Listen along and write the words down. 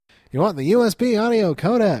You want the USB audio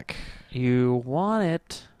codec. You want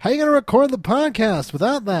it. How are you going to record the podcast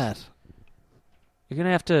without that? You're going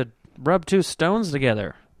to have to rub two stones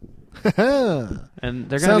together. And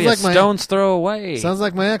they're going to be like a stone's throw away. Sounds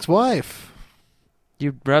like my ex-wife.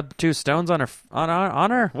 You rubbed two stones on her? On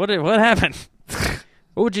her? What happened?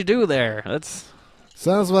 What would you do there?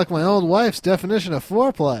 Sounds like my old wife's definition of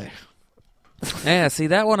foreplay. Yeah, see,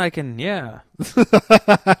 that one I can,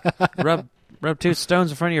 Rub two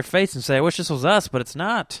stones in front of your face and say, I wish this was us, but it's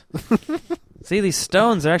not. See, these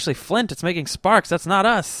stones are actually flint. It's making sparks. That's not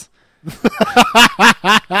us.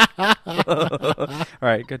 All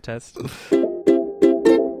right, good test.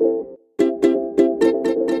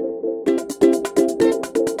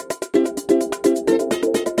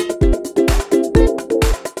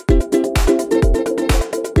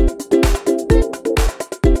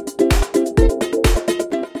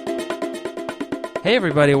 Hey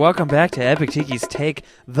everybody, welcome back to Epic Tiki's Take,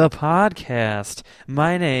 the podcast.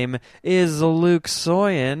 My name is Luke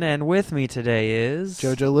Soyan, and with me today is...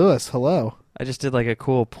 Jojo Lewis, hello. I just did like a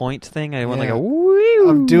cool point thing. I went like Yeah. a woo.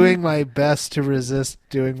 I'm doing my best to resist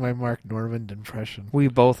doing my Mark Normand impression. We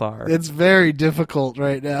both are. It's very difficult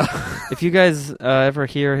right now. If you guys ever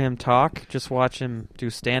hear him talk, just watch him do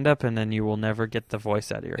stand-up, and then you will never get the voice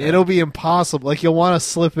out of your head. It'll be impossible. Like, you'll want to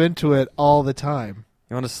slip into it all the time.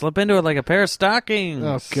 You want to slip into it like a pair of stockings.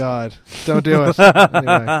 Oh, God. Don't do it.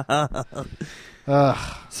 Anyway.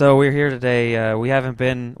 So we're here today. We haven't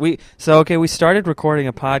been... We started recording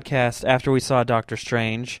a podcast after we saw Doctor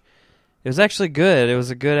Strange. It was actually good. It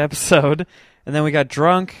was a good episode. And then we got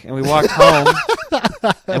drunk, and we walked home,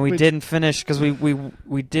 and we didn't finish, because we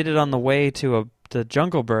did it on the way to the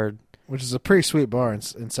Jungle Bird. Which is a pretty sweet bar in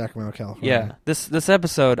Sacramento, California. Yeah. This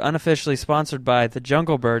episode, unofficially sponsored by the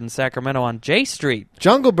Jungle Bird in Sacramento on J Street.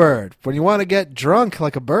 Jungle Bird, when you want to get drunk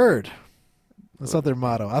like a bird. That's not their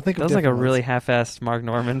motto. I think that was like a really half-assed Mark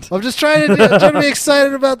Normand. I'm just trying to be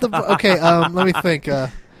excited about the... Okay, let me think.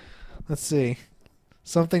 Let's see.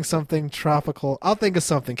 Something tropical. I'll think of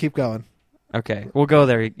something. Keep going. Okay, we'll go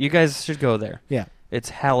there. You guys should go there. Yeah. It's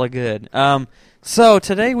hella good. So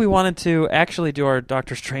today we wanted to actually do our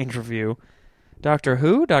Doctor Strange review. Doctor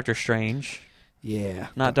Who? Doctor Strange? Yeah.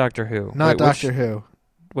 Not Doctor Who. Not Doctor Who.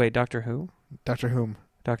 Wait, Doctor Who? Doctor Whom.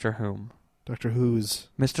 Doctor Whom. Doctor Who's.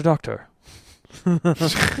 Mr. Doctor.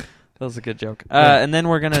 That was a good joke. And then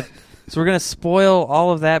we're gonna spoil all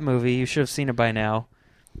of that movie. You should have seen it by now.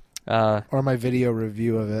 Or my video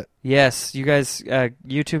review of it. Yes, you guys,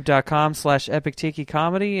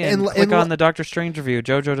 youtube.com/epictikicomedy and click on the Doctor Strange review.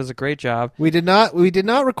 Jojo does a great job. We did not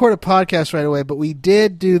record a podcast right away, but we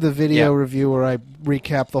did do the video review where I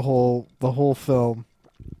recap the whole film.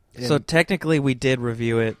 So technically we did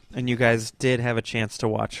review it, and you guys did have a chance to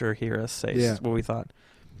watch or hear us say what we thought.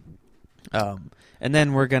 And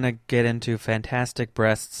then we're going to get into fantastic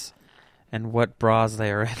breasts and what bras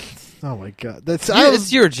they are in. Oh my God!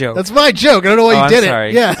 It's your joke. That's my joke. I don't know why you did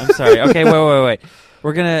it. Yeah, I'm sorry. Okay, wait.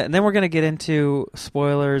 We're gonna get into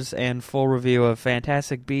spoilers and full review of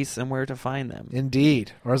Fantastic Beasts and where to find them.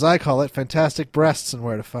 Indeed, or as I call it, Fantastic Breasts and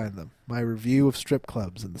where to find them. My review of strip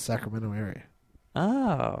clubs in the Sacramento area.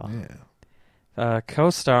 Oh, yeah.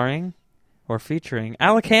 Co-starring or featuring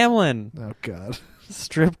Alec Hamlin. Oh God,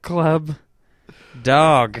 strip club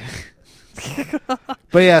dog.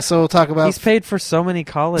 But yeah, so we'll talk about... He's paid for so many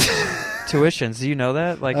college tuitions. Do you know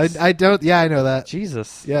that? Like, I don't... Yeah, I know that.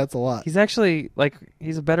 Jesus. Yeah, it's a lot. He's actually,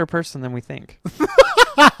 he's a better person than we think. That's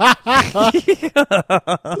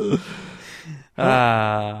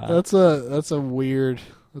a weird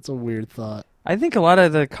thought. I think a lot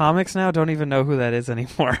of the comics now don't even know who that is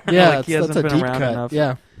anymore. Yeah, he hasn't been around enough.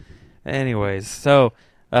 Yeah. Anyways, so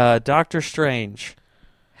Doctor Strange,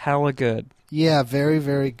 hella good. Yeah, very,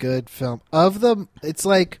 very good film. Of them, it's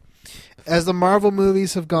like as the Marvel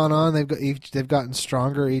movies have gone on, they've gotten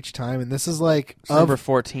stronger each time, and this is like number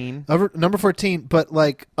 14. Number 14, but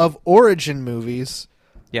like of origin movies,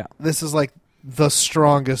 yeah, this is like the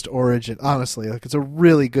strongest origin. Honestly, like it's a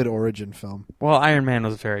really good origin film. Well, Iron Man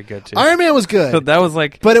was very good too. Iron Man was good. So that was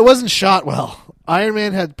like, but it wasn't shot well. Iron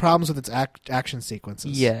Man had problems with its action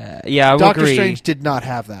sequences. Yeah, I would Doctor agree. Strange did not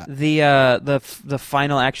have that. The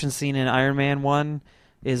final action scene in Iron Man 1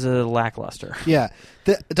 is a lackluster. Yeah,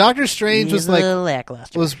 the Doctor Strange was like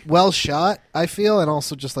lackluster. Was well shot, I feel, and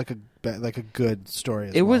also just like a good story.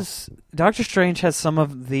 As well. Doctor Strange has some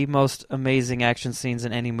of the most amazing action scenes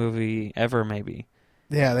in any movie ever. Maybe.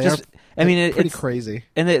 Yeah, they just, are. I mean, it's pretty crazy.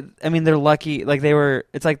 And they're lucky. Like they were.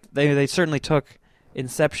 It's like they certainly took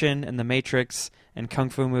Inception and The Matrix and kung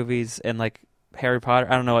fu movies and like Harry Potter.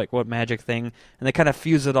 I don't know, like what magic thing, and they kind of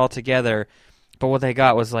fuse it all together. but what they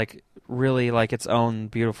got was like really like its own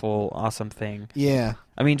beautiful, awesome thing. Yeah.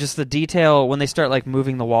 I mean, just the detail when they start like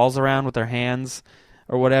moving the walls around with their hands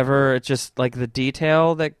or whatever. It's just like the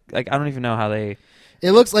detail that like I don't even know how they.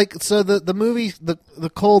 It looks like so the movie the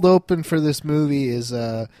cold open for this movie is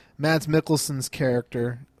Mads Mikkelsen's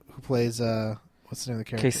character who plays what's the name of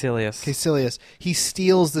the character? Caecilius. He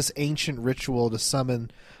steals this ancient ritual to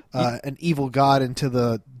summon an evil god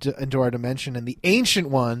into our dimension, and the ancient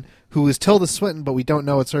one, who is Tilda Swinton, but we don't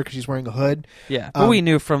know it's her because she's wearing a hood. Yeah, but we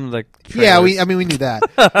knew from the Yeah, trailers. we knew that.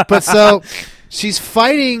 But so she's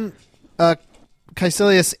fighting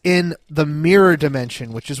Caecilius in the mirror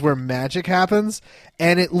dimension, which is where magic happens,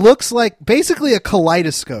 and it looks like basically a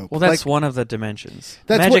kaleidoscope. Well, that's like, one of the dimensions.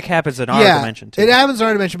 That's Magic happens in our dimension too. It happens in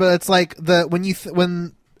our dimension, but it's like when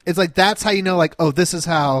it's like that's how you know, like, oh, this is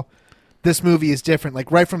how this movie is different.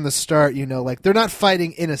 Like right from the start, you know, like they're not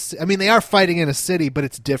fighting in I mean, they are fighting in a city, but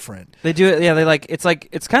it's different. They do it. Yeah, they like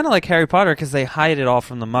it's kind of like Harry Potter because they hide it all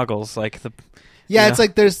from the Muggles. Like the yeah, it's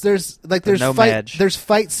like there's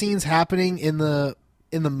fight scenes happening in the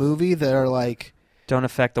movie that are like don't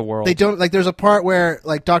affect the world. They don't like. There's a part where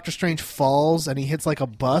like Doctor Strange falls and he hits like a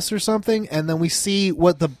bus or something, and then we see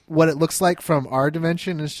what it looks like from our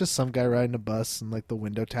dimension. It's just some guy riding a bus and like the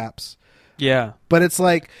window taps. Yeah, but it's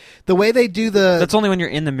like the way they do that's only when you're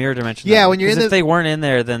in the mirror dimension. Yeah, though. When you're in if they weren't in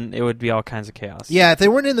there, then it would be all kinds of chaos. Yeah, if they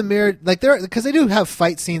weren't in the mirror, like because they do have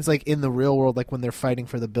fight scenes like in the real world, like when they're fighting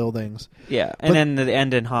for the buildings. Yeah, and then the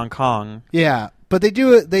end in Hong Kong. Yeah. But they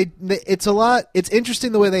do it. It's a lot. It's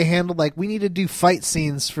interesting the way they handled. Like we need to do fight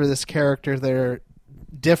scenes for this character that are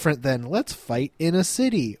different than let's fight in a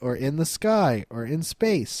city or in the sky or in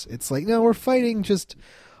space. It's like no, we're fighting just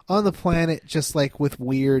on the planet, just like with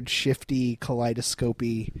weird, shifty,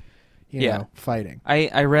 kaleidoscopy, you know, fighting.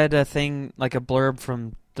 I read a thing like a blurb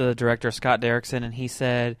from the director Scott Derrickson, and he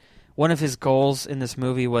said one of his goals in this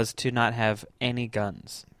movie was to not have any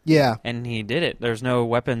guns. Yeah. And he did it. There's no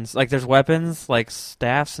weapons. Like there's weapons like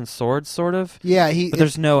staffs and swords sort of. Yeah, but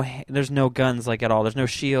there's no guns like at all. There's no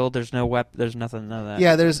shield, there's no there's nothing, none of that.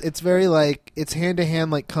 Yeah, it's very like it's hand to hand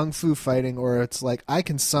like kung fu fighting, or it's like I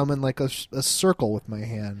can summon like a circle with my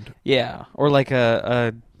hand. Yeah, or like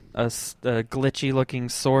a glitchy looking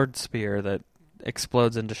sword spear that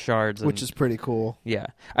explodes into shards, which is pretty cool. Yeah.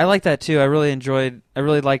 I like that too. I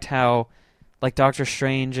really liked how like Doctor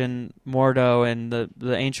Strange and Mordo and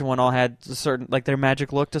the Ancient One all had a certain, like their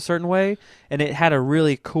magic looked a certain way, and it had a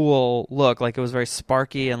really cool look. Like it was very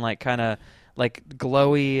sparky and like kind of like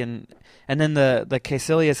glowy, and then the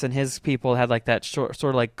Caecilius and his people had like that sort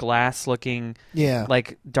of like glass looking,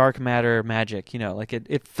 like dark matter magic. You know, like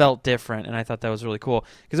it felt different, and I thought that was really cool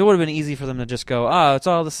because it would have been easy for them to just go, oh, it's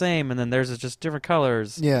all the same, and then theirs is just different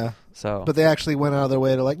colors. Yeah. So, but they actually went out of their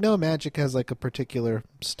way to like, no, magic has like a particular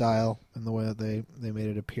style in the way that they made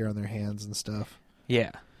it appear on their hands and stuff.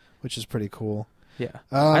 Yeah, which is pretty cool. Yeah,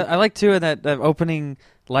 I like too in that opening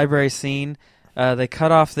library scene. They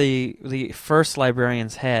cut off the first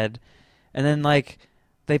librarian's head, and then like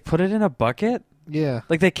they put it in a bucket. Yeah,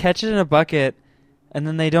 like they catch it in a bucket, and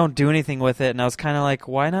then they don't do anything with it. And I was kind of like,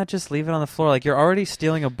 why not just leave it on the floor? Like you're already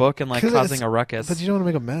stealing a book and like causing a ruckus. But you don't want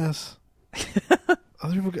to make a mess.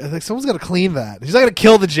 Other people, like someone's got to clean that. He's not going to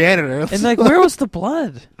kill the janitor. And like, where was the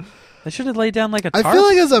blood? They should have laid down like a tarp. I feel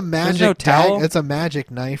like it's a magic no towel. It's a magic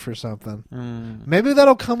knife or something. Maybe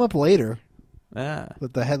that'll come up later. Yeah,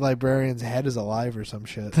 that the head librarian's head is alive or some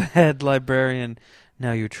shit. The head librarian.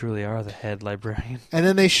 Now you truly are the head librarian. And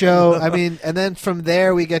then they show. I mean, and then from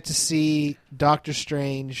there we get to see Doctor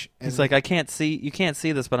Strange. And he's like, I can't see. You can't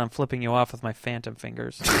see this, but I'm flipping you off with my phantom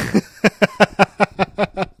fingers.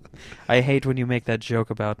 I hate when you make that joke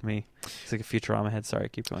about me. It's like a Futurama head. Sorry,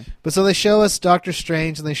 keep going. But so they show us Doctor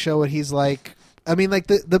Strange, and they show what he's like. I mean, like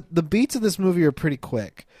the beats of this movie are pretty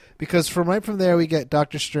quick because right from there we get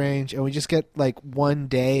Doctor Strange, and we just get like one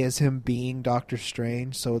day as him being Doctor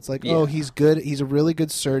Strange. So it's like, oh, he's good. He's a really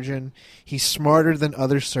good surgeon. He's smarter than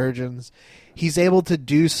other surgeons. He's able to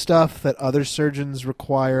do stuff that other surgeons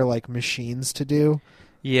require like machines to do.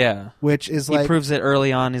 Yeah, which is he proves it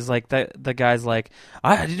early on. He's like the guy's like,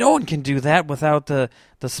 no one can do that without the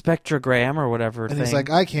spectrogram or whatever. And he's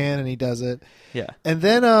like, I can, and he does it. Yeah, and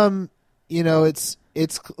then you know, it's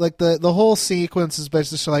like the whole sequence is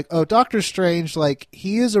basically like, oh, Doctor Strange, like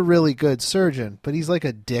he is a really good surgeon, but he's like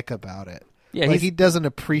a dick about it. Yeah, like he doesn't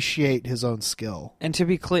appreciate his own skill. And to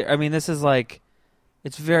be clear, I mean, this is like,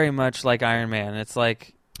 it's very much like Iron Man. It's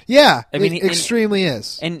like. Yeah, I mean, it extremely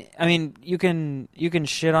is. And I mean, you can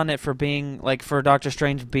shit on it for being like for Doctor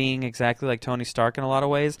Strange being exactly like Tony Stark in a lot of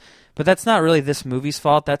ways, But that's not really this movie's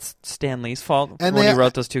fault. That's Stan Lee's fault when he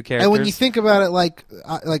wrote those two characters. And when you think about it, like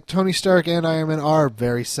Tony Stark and Iron Man are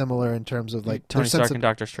very similar in terms of like Tony Stark and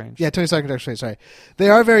Doctor Strange. Yeah, Tony Stark and Doctor Strange. Sorry, they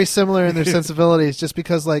are very similar in their sensibilities, just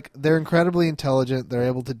because like they're incredibly intelligent. They're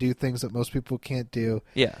able to do things that most people can't do.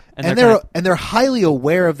 Yeah, and they're highly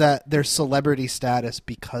aware of their celebrity status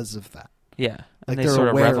because of that. Yeah. Like and they sort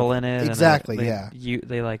of revel in it. Exactly, and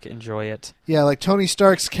they like enjoy it. Yeah, like Tony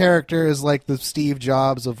Stark's character is like the Steve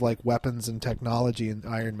Jobs of like weapons and technology in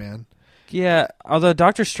Iron Man. Yeah, although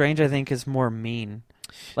Doctor Strange I think is more mean.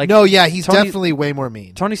 Like no, yeah, he's definitely way more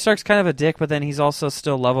mean. Tony Stark's kind of a dick, but then he's also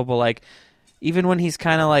still lovable. Like even when he's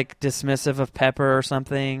kind of like dismissive of Pepper or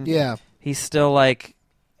something, yeah, he's still like,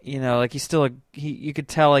 you know, like he's still you could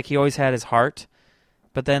tell like he always had his heart.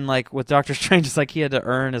 But then, like with Doctor Strange, it's like he had to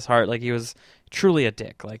earn his heart. Like he was truly a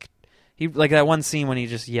dick. Like that one scene when he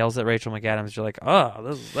just yells at Rachel McAdams. You're like, oh,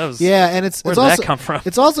 that was and where did that come from?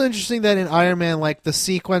 It's also interesting that in Iron Man, like the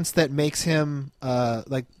sequence that makes him,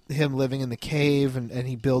 like him living in the cave, and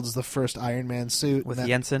he builds the first Iron Man suit with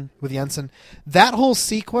Jensen. With Jensen, that whole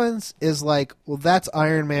sequence is like, well, that's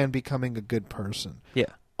Iron Man becoming a good person. Yeah.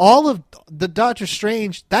 All of the Doctor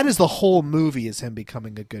Strange, that is the whole movie, is him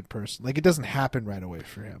becoming a good person. Like, it doesn't happen right away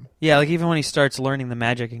for him. Yeah, like even when he starts learning the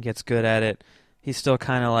magic and gets good at it, he's still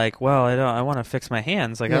kind of like, well, I want to fix my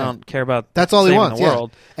hands. Like, I don't care about that's all he wants, the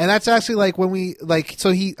world. Yeah. And that's actually like when we, like, so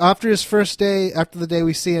he, after his first day, after the day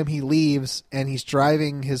we see him, he leaves and he's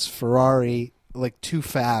driving his Ferrari, like, too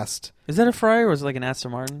fast. Is that a Ferrari or was it like an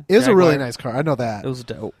Aston Martin? It was a really nice car. I know that. It was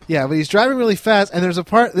dope. Yeah, but he's driving really fast, and there's a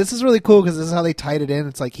part, this is really cool because this is how they tied it in.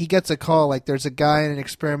 It's like he gets a call, like there's a guy in an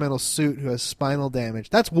experimental suit who has spinal damage.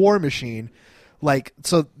 That's War Machine. Like,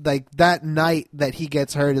 so like that night that he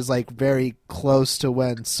gets hurt is like very close to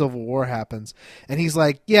when Civil War happens. And he's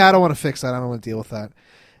like, yeah, I don't want to fix that. I don't want to deal with that.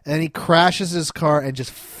 And he crashes his car and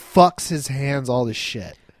just fucks his hands all to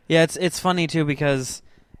shit. Yeah, it's funny too because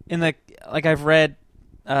I've read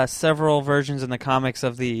several versions in the comics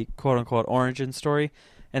of the quote-unquote origin story,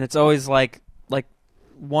 and it's always like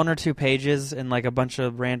one or two pages and like a bunch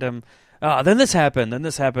of random then this happened,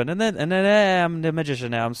 and then I'm the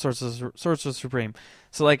magician now, I'm Sorcerer Supreme.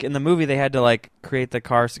 So like in the movie they had to like create the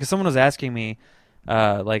car because someone was asking me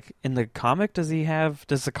like in the comic does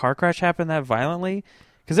the car crash happen that violently?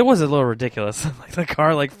 Because it was a little ridiculous. Like the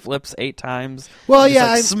car like flips 8 times. Well,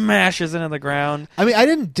 yeah, smashes into the ground. I mean, I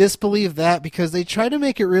didn't disbelieve that because they tried to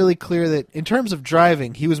make it really clear that in terms of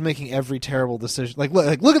driving, he was making every terrible decision. Like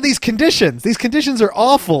look at these conditions. These conditions are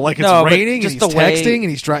awful. Like it's raining, and he's texting,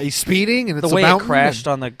 and he's speeding, and it's the way it crashed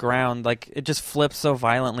on the ground. Like it just flips so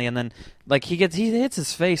violently, and then like he hits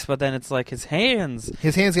his face, but then it's like his hands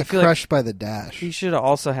get crushed by the dash. He should have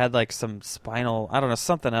also had like some spinal, I don't know,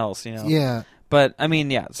 something else, you know. Yeah. But I mean,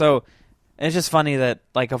 yeah. So it's just funny that,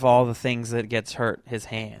 like, of all the things that gets hurt, his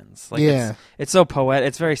hands. Like, yeah, it's so poetic.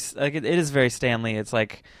 It's very like it is very Stan Lee. It's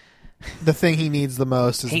like the thing he needs the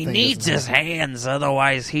most. Is he needs his hands,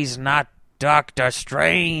 otherwise he's not Doctor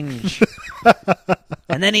Strange.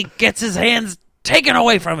 And then he gets his hands taken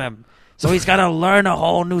away from him, so he's got to learn a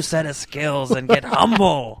whole new set of skills and get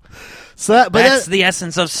humble. So that's the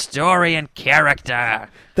essence of story and character.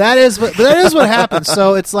 That is what happens.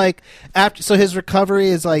 So it's like so his recovery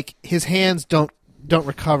is like his hands don't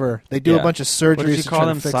recover. They do a bunch of surgeries. What did you call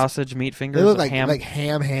them? Sausage meat fingers. They look like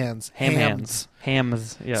ham hands. Hams.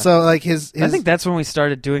 Yeah. So like his I think that's when we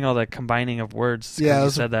started doing all the combining of words. Yeah,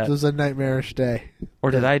 you said that. It was a nightmarish day.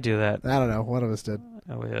 Or did I do that? I don't know. One of us did.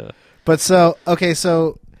 Oh yeah. But so okay,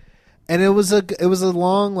 so. And it was a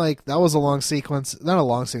long, like, that was a long sequence. Not a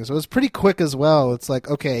long sequence. It was pretty quick as well. It's like,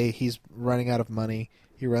 okay, he's running out of money.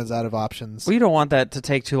 He runs out of options. Well, you don't want that to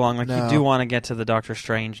take too long. Like, no. You do want to get to the Doctor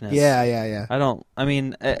Strangeness. Yeah.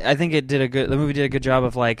 I think the movie did a good job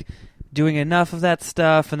of, like, doing enough of that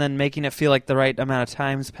stuff and then making it feel like the right amount of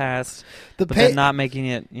time's passed. But then not making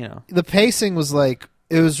it, you know. The pacing was, like,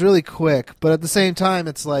 it was really quick. But at the same time,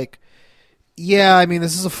 it's like, yeah, I mean,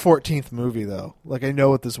 this is a 14th movie, though. Like, I know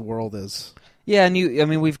what this world is. Yeah,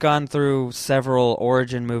 and we've gone through several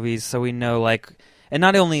origin movies, so we know, like, and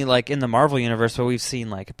not only, like, in the Marvel universe, but we've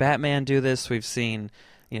seen, like, Batman do this, we've seen,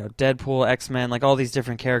 you know, Deadpool, X-Men, like, all these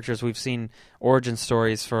different characters, we've seen origin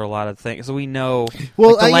stories for a lot of things, so we know, the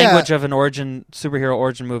language of an superhero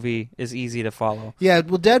origin movie is easy to follow. Yeah,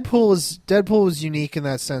 well, Deadpool was unique in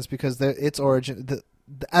that sense, because its origin...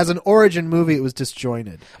 as an origin movie, it was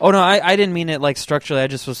disjointed. Oh no, I didn't mean it like structurally. I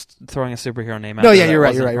just was throwing a superhero name out. No, yeah, you're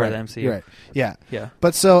right. The MCU. You're right. Yeah.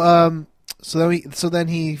 But so then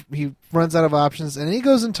he runs out of options, and he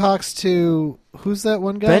goes and talks to who's that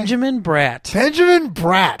one guy? Benjamin Bratt. Benjamin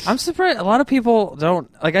Bratt. I'm surprised a lot of people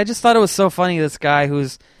don't like. I just thought it was so funny. This guy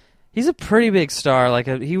He's a pretty big star. Like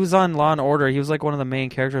he was on Law and Order. He was like one of the main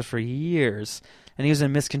characters for years. And he was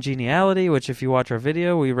in Miss Congeniality, which if you watch our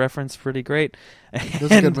video, we reference pretty great. It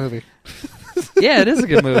was a good movie. Yeah, it is a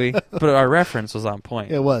good movie. But our reference was on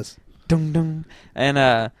point. It was. Dung, dung.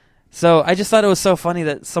 And so I just thought it was so funny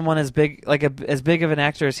that someone as big, like as big of an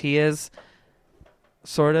actor as he is,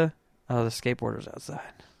 sort of. Oh, the skateboarder's outside.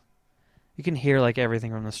 You can hear like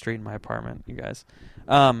everything from the street in my apartment, you guys.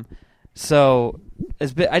 So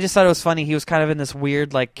I just thought it was funny. He was kind of in this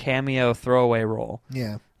weird like cameo throwaway role.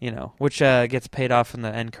 Yeah. Which gets paid off in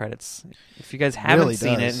the end credits. If you guys haven't Really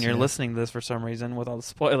seen does, it and you're listening to this for some reason with all the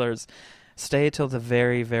spoilers, stay till the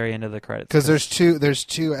very, very end of the credits. Because there's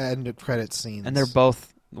two end credit scenes. And they're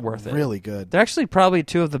both worth it. Really good. They're actually probably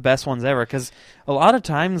two of the best ones ever, because a lot of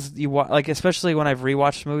times like especially when I've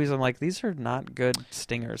rewatched movies, I'm like, these are not good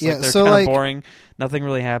stingers. Yeah, like, they're so kind of like, boring. Nothing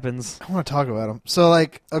really happens. I want to talk about them. So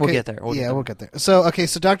like, okay, we'll get there. We'll get there. So okay,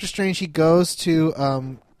 so Doctor Strange, he goes to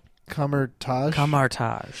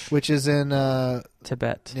Kamartaj, which is in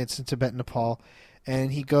Tibet. It's in Tibet, Nepal. And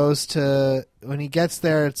he goes to, when he gets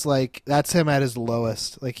there, it's like, that's him at his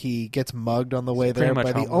lowest. Like, he gets mugged on the way there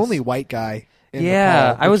by the only white guy in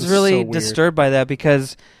Nepal, I was really so disturbed by that,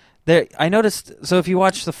 because I noticed, so if you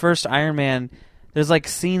watch the first Iron Man, there's like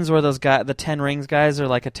scenes where those the Ten Rings guys are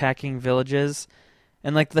like attacking villages,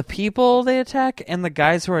 and like the people they attack and the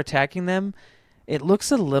guys who are attacking them, it looks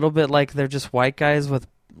a little bit like they're just white guys with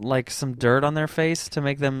like some dirt on their face to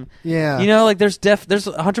make them, like there's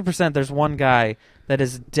 100% there's one guy that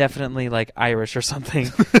is definitely like Irish or something.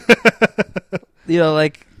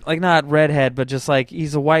 Like not redhead, but just like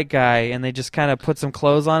he's a white guy, and they just kind of put some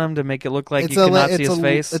clothes on him to make it look like you cannot see his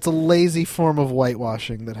face. It's a lazy form of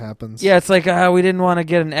whitewashing that happens. Yeah, it's like we didn't want to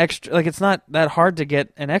get an extra. Like, it's not that hard to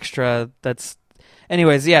get an extra.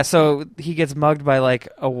 Anyways, yeah. So he gets mugged by like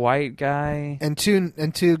a white guy and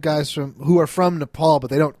two guys who are from Nepal, but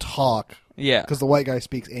they don't talk. Yeah, because the white guy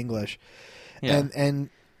speaks English. Yeah.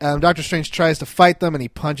 And Doctor Strange tries to fight them, and he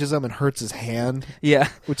punches him and hurts his hand. Yeah,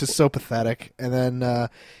 which is so pathetic. And then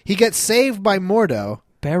he gets saved by Mordo.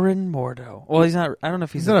 Baron Mordo. Well, he's not. I don't know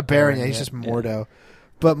if he's not a Baron yet. He's just Mordo. Yeah.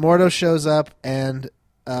 But Mordo shows up and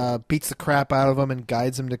beats the crap out of him and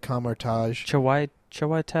guides him to Kamartaj.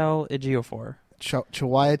 Chiwetel Ejiofor.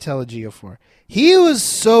 Chiwetel Ejiofor. He was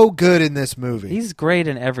so good in this movie. He's great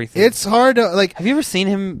in everything. It's hard to like. Have you ever seen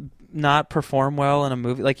him not perform well in a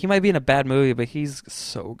movie? Like, he might be in a bad movie, but he's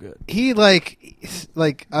so good. He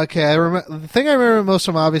okay. I remember the thing I remember most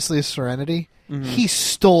from obviously is Serenity. Mm-hmm. He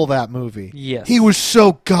stole that movie. Yes, he was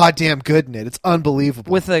so goddamn good in it. It's unbelievable.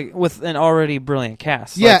 With an already brilliant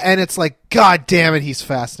cast. Yeah, and it's like, god damn it, he's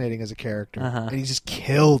fascinating as a character, and he just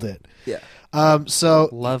killed it. Yeah. So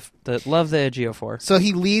love the Ejiofor. So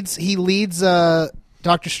he leads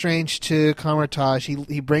Doctor Strange to Kamartaj.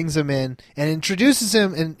 He brings him in and introduces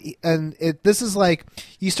him, and this is like,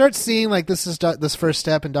 you start seeing like this is this first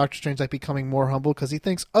step in Doctor Strange like becoming more humble, because he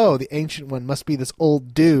thinks, oh, the Ancient One must be this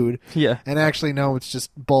old dude. Yeah. And actually, no, it's just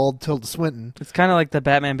bald Tilda Swinton. It's kind of like the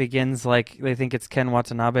Batman Begins, like they think it's Ken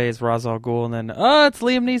Watanabe as Ra's al Ghul, and then, oh, it's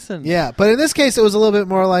Liam Neeson. Yeah, but in this case, it was a little bit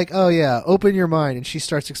more like, oh yeah, open your mind. And she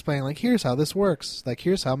starts explaining, like, here's how this works. Like,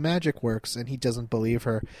 here's how magic works. And he doesn't believe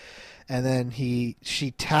her. And then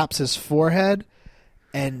she taps his forehead,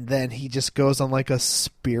 and then he just goes on like a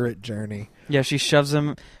spirit journey. Yeah, she shoves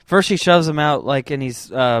him out like, and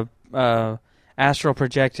he's astral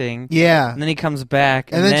projecting. Yeah. And then he comes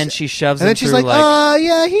back, and then she shoves him. And then she's through, like,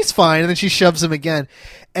 yeah, he's fine. And then she shoves him again.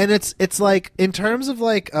 And it's like, in terms of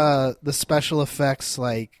like the special effects,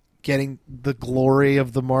 like getting the glory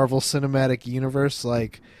of the Marvel Cinematic Universe,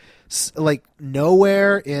 like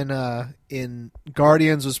Nowhere in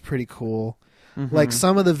Guardians was pretty cool. Mm-hmm. Like,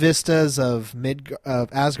 some of the vistas of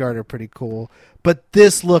Asgard are pretty cool, but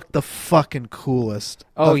this looked the fucking coolest.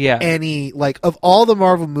 Oh yeah, of all the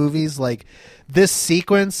Marvel movies, like this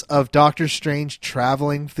sequence of Doctor Strange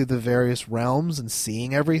traveling through the various realms and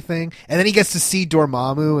seeing everything, and then he gets to see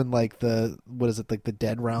Dormammu and like the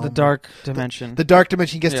dead realm, the dark dimension. The dark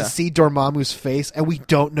dimension. He gets to see Dormammu's face, and we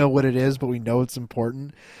don't know what it is, but we know it's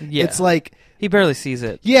important. Yeah, it's like he barely sees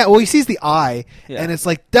it. Yeah, well, he sees the eye, and it's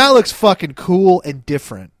like, that looks fucking cool and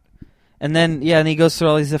different. And then, and he goes through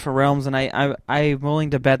all these different realms, and I'm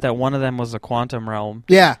willing to bet that one of them was a quantum realm.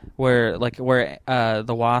 Yeah. Where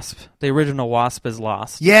the Wasp, the original Wasp, is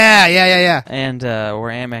lost. Yeah. And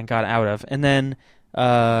where Ant-Man got out of. And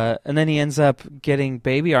then he ends up getting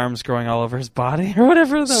baby arms growing all over his body or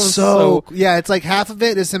whatever. That was so yeah, it's like half of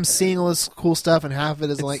it is him seeing all this cool stuff, and half of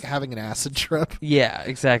it is like having an acid trip. Yeah,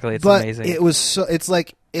 exactly. It's but amazing. It was so. It's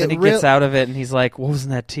like then he gets out of it, and he's like, "What was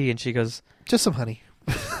in that tea?" And she goes, "Just some honey."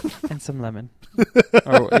 And some lemon.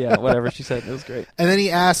 or yeah, whatever she said. It was great. And then he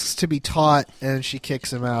asks to be taught, and she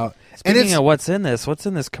kicks him out. Speaking of what's in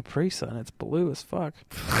this Capri Sun? It's blue as fuck.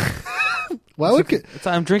 Why would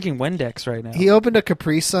I'm drinking Windex right now. he opened a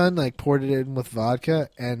Capri Sun, like poured it in with vodka,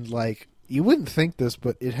 and like you wouldn't think this,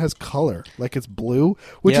 but it has color, like it's blue,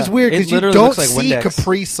 which Yeah, is weird it because you literally don't looks like see Windex.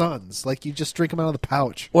 Capri Suns. Like you just drink them out of the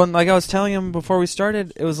pouch. Well, like I was telling him before we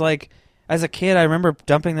started, it was like, as a kid, I remember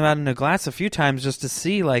dumping them out in a glass a few times just to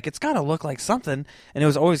see, like, it's got to look like something, and it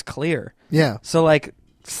was always clear. Yeah, So, like,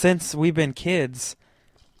 since we've been kids,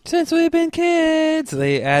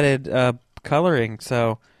 they added coloring,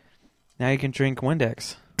 so now you can drink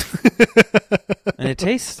Windex. And it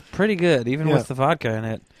tastes pretty good, even Yeah. with the vodka in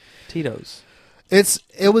it. Tito's.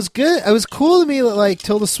 it was good. It was cool to me that like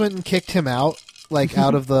Tilda Swinton kicked him out, like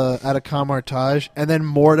out of Camartage, and then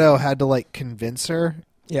Mordo had to like convince her.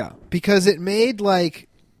 Yeah. Because it made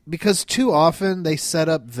because too often they set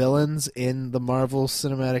up villains in the Marvel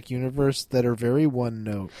Cinematic Universe that are very one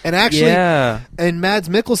note. And actually, Yeah. and Mads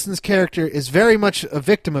Mikkelsen's character is very much a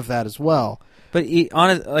victim of that as well. But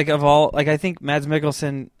I think Mads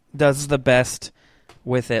Mikkelsen does the best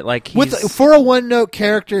with it. Like For a one note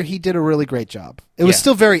character, he did a really great job. It was Yeah.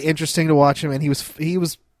 still very interesting to watch him, and he was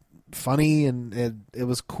funny, and it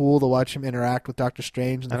was cool to watch him interact with Doctor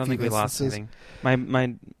Strange. In I don't think we lost anything. My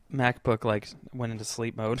MacBook like went into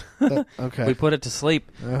sleep mode. Okay, We put it to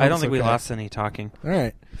sleep. I hope I don't it's think we okay. lost any talking. all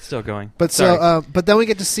right. It's still going. But Sorry. but then we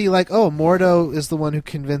get to see like, Mordo is the one who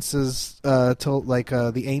convinces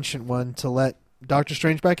the Ancient One to let Doctor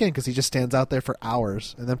Strange back in because he just stands out there for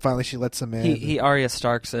hours, and then finally she lets him in. he Arya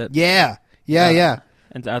Starks it. yeah,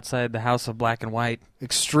 And outside the House of Black and White.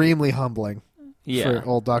 extremely humbling Yeah. for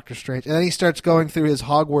old Doctor Strange. And then he starts going through his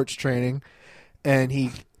Hogwarts training, and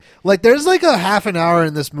he like there's like a half an hour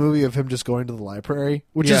in this movie of him just going to the library,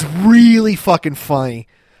 which is really fucking funny.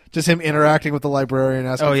 Just him interacting with the librarian,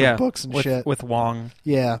 asking for books and shit. With Wong,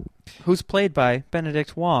 Yeah, who's played by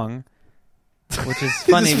Benedict Wong, which is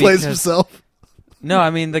he funny just plays because himself. no, I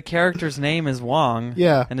mean the character's name is Wong.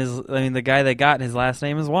 Yeah. And the guy they got, his last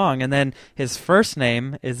name is Wong, and then his first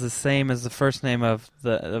name is the same as the first name of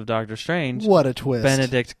Doctor Strange. What a twist!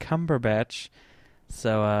 Benedict Cumberbatch.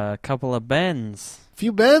 So a couple of Bens.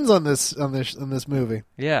 Few bends on this movie.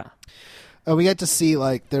 Yeah. We get to see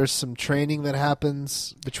like there's some training that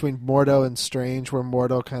happens between Mordo and Strange, where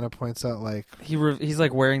Mordo kind of points out like He's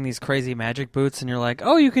like wearing these crazy magic boots, and you're like,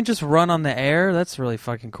 oh, you can just run on the air. That's really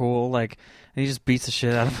fucking cool. Like, and he just beats the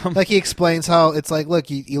shit out of him. like he explains how it's like, look,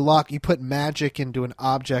 you put magic into an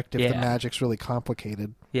object if the Yeah. magic's really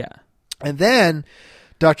complicated, Yeah. and then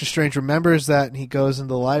Doctor Strange remembers that, and he goes into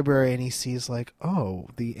the library and he sees like, oh,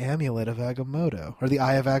 the amulet of Agamotto, or the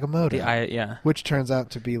Eye of Agamotto, Yeah. which turns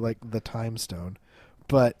out to be like the Time Stone.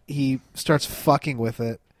 But he starts fucking with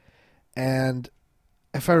it, and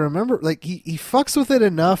if I remember, like he fucks with it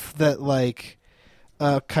enough that like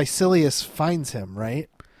Caecilius finds him, right?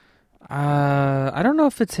 I don't know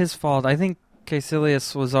if it's his fault. I think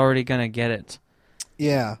Caecilius was already gonna get it.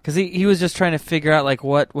 Yeah. Because he was just trying to figure out, like,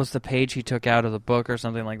 what was the page he took out of the book or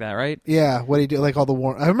something like that, right? Yeah, what he do, like all the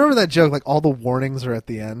I remember that joke, like all the warnings are at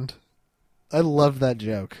the end. I love that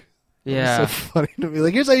joke. Yeah. It's so funny to me.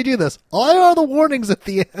 Like, here's how you do this. All are the warnings at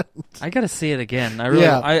the end. I got to see it again.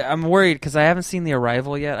 Yeah. I'm worried because I haven't seen The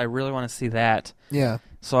Arrival yet. I really want to see that. Yeah.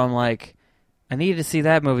 So I'm like, I need to see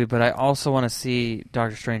that movie, but I also want to see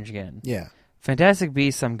Doctor Strange again. Yeah. Fantastic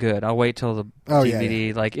Beasts, I'm good. I'll wait till the DVD.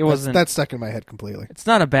 Yeah. Like, it wasn't... That's stuck in my head completely. It's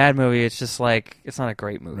not a bad movie. It's just like, it's not a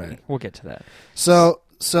great movie. Right. We'll get to that. So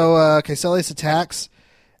Caecilius attacks,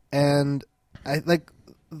 and I like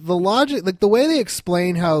the logic, like the way they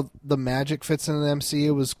explain how the magic fits into the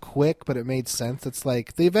MCU was quick, but it made sense. It's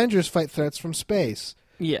like the Avengers fight threats from space.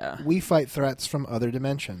 Yeah. We fight threats from other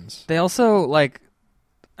dimensions. They also, like,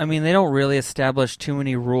 I mean, they don't really establish too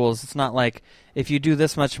many rules. It's not like, if you do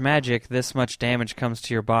this much magic, this much damage comes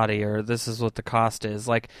to your body, or this is what the cost is.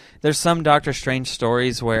 Like, there's some Doctor Strange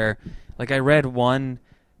stories where, like, I read one,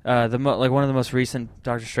 one of the most recent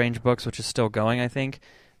Doctor Strange books, which is still going, I think.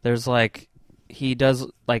 There's, like, he does,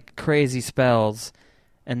 like, crazy spells,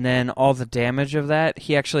 and then all the damage of that,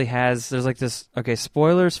 he actually has, there's, like, this, okay,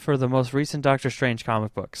 spoilers for the most recent Doctor Strange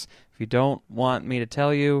comic books. If you don't want me to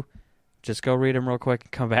tell you, just go read them real quick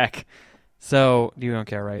and come back. So, you don't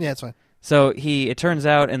care, right? Yeah, it's fine. So it turns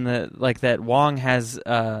out that Wong has,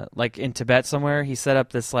 like in Tibet somewhere, he set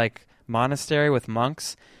up this like monastery with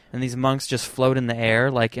monks, and these monks just float in the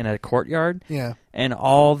air like in a courtyard. Yeah. And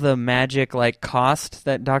all the magic like cost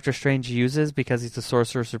that Doctor Strange uses, because he's the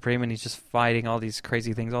Sorcerer Supreme and he's just fighting all these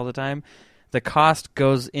crazy things all the time, the cost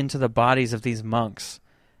goes into the bodies of these monks.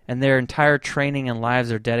 and their entire training and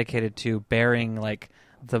lives are dedicated to bearing like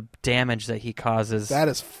the damage that he causes. That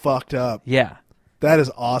is fucked up. Yeah. That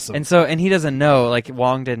is awesome. And he doesn't know, like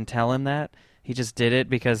Wong didn't tell him that. He just did it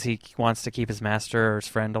because he wants to keep his master or his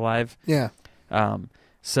friend alive. Yeah.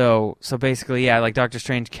 So basically, yeah, like Doctor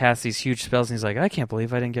Strange casts these huge spells, and he's like, I can't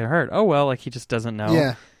believe I didn't get hurt. Oh well, like he just doesn't know.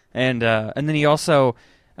 Yeah. And then he also,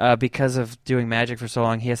 because of doing magic for so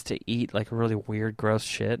long, he has to eat like really weird, gross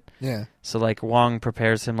shit. Yeah. So like Wong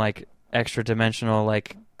prepares him like extra dimensional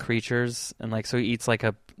like creatures, and like so he eats like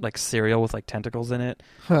cereal with like tentacles in it.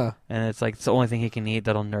 Huh. And it's like it's the only thing he can eat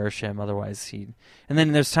that'll nourish him. Otherwise, and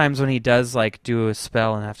then there's times when he does like do a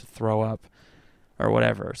spell and have to throw up or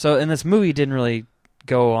whatever. So in this movie, didn't really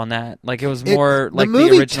go on that. Like it was more like the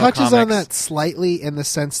movie original touches comics. on that slightly in the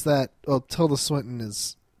sense that Tilda Swinton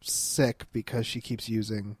is sick because she keeps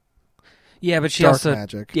using but she dark also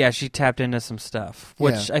magic. Yeah, she tapped into some stuff,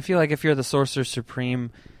 which I feel like if you're the Sorcerer Supreme,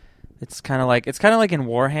 it's kind of like in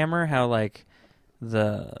Warhammer how like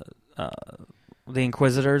the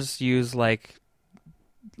Inquisitors use like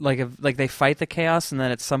they fight the chaos, and then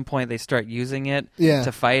at some point they start using it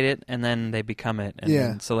to fight it, and then they become it, and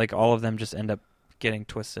then, so like all of them just end up getting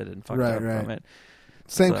twisted and fucked up from it.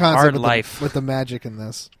 Same concept with the magic in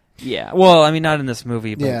this. Yeah, well, I mean, not in this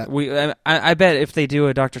movie, but I bet if they do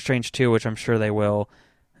a Doctor Strange 2, which I'm sure they will,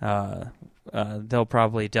 they'll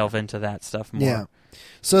probably delve into that stuff more. Yeah.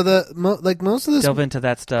 So most of this delve into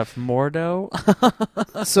that stuff more, though.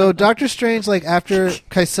 So Doctor Strange, like after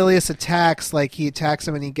Caecilius attacks, like he attacks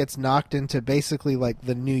him and he gets knocked into basically like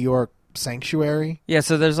the New York sanctuary. Yeah,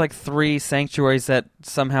 so there's like 3 sanctuaries that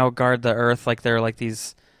somehow guard the Earth, like they're like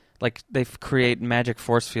these. Like, they create magic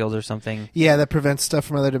force fields or something. Yeah, that prevents stuff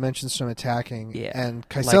from other dimensions from attacking. Yeah. And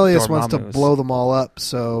Caecilius like wants to blow them all up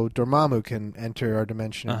so Dormammu can enter our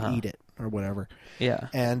dimension and eat it, or whatever. Yeah.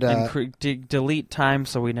 And delete time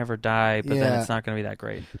so we never die, but then it's not going to be that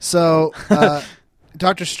great. So,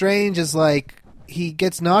 Doctor Strange is like, he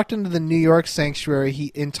gets knocked into the New York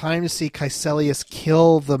sanctuary in time to see Caecilius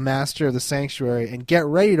kill the master of the sanctuary and get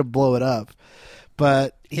ready to blow it up.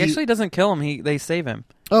 But he actually doesn't kill him. They save him.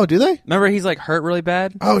 Oh, do they? Remember, he's like hurt really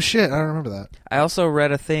bad. Oh shit, I don't remember that. I also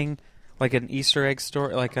read a thing, like an Easter egg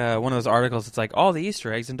story, like one of those articles. It's like all the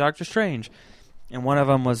Easter eggs in Doctor Strange, and one of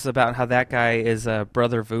them was about how that guy is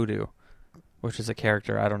Brother Voodoo, which is a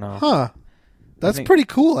character. I don't know. Huh? That's pretty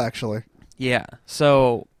cool, actually. Yeah.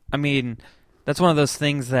 So I mean, that's one of those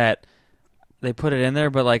things that they put it in there,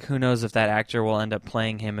 but like, who knows if that actor will end up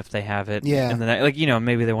playing him if they have it. Yeah. And then, like,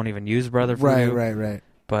 maybe they won't even use Brother Voodoo. Right.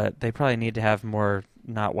 But they probably need to have more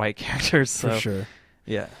not white characters. So. For sure.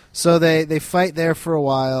 Yeah. So they fight there for a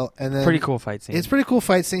while, and then pretty cool fight scene. It's pretty cool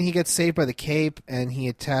fight scene. He gets saved by the cape, and he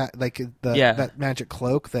that magic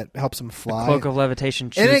cloak that helps him fly. The cloak of levitation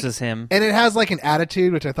chooses him, and it has like an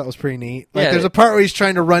attitude, which I thought was pretty neat. Like there's a part where he's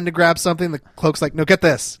trying to run to grab something. The cloak's like, "No, get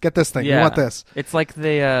this thing. You want this." It's like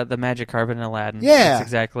the magic carpet in Aladdin. Yeah, that's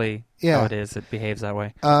exactly how it is. It behaves that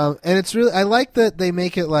way. And it's really, I like that they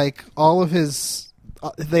make it like all of his.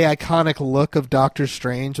 The iconic look of Doctor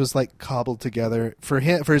Strange was like cobbled together for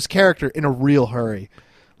his character in a real hurry.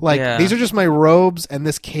 Like, these are just my robes, and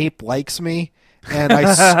this cape likes me, and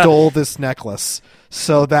I stole this necklace,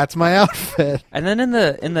 so that's my outfit. And then in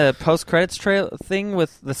the post credits trail thing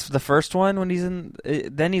with the first one, when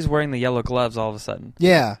then he's wearing the yellow gloves all of a sudden.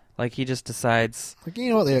 Yeah. Like, he just decides... Like,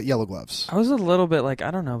 you know what, the yellow gloves. I was a little bit like,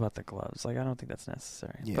 I don't know about the gloves. Like, I don't think that's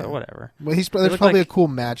necessary. Yeah. But whatever. Well, there's probably a cool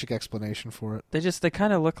magic explanation for it. They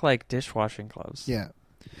kind of look like dishwashing gloves. Yeah.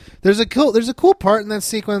 There's a cool part in that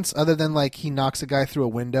sequence, other than, like, he knocks a guy through a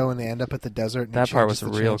window and they end up at the desert. And that part was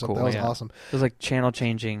real cool. That was awesome. It was like channel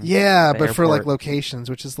changing. Yeah, but for, like, locations,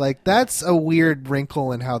 which is, like, that's a weird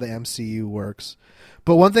wrinkle in how the MCU works.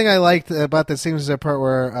 But one thing I liked about that scene was that part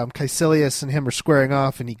where Caecilius and him are squaring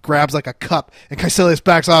off, and he grabs like a cup, and Caecilius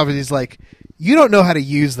backs off, and he's like, "You don't know how to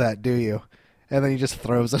use that, do you?" And then he just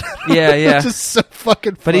throws it. Yeah, yeah. It's just so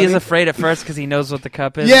fucking funny. But he is afraid at first because he knows what the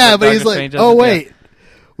cup is. Yeah, but he's like, "Oh wait,"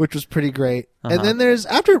 which was pretty great. And then there's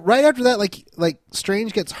right after that, like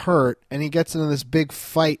Strange gets hurt, and he gets into this big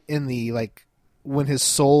fight in the when his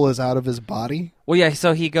soul is out of his body. Well, yeah,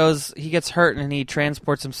 so he gets hurt, and he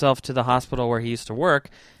transports himself to the hospital where he used to work,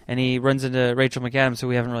 and he runs into Rachel McAdams, who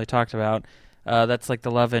we haven't really talked about. That's like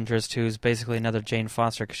the love interest, who's basically another Jane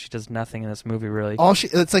Foster, because she does nothing in this movie, really.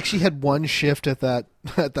 It's like she had one shift at that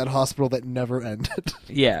hospital that never ended.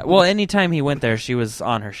 Yeah, well, anytime he went there, she was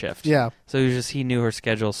on her shift. Yeah. So he knew her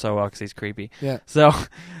schedule so well, because he's creepy. Yeah. So,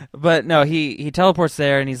 but no, he teleports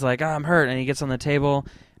there, and he's like, I'm hurt, and he gets on the table,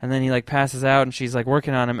 and then he passes out, and she's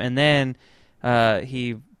working on him, and then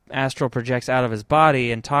he astral projects out of his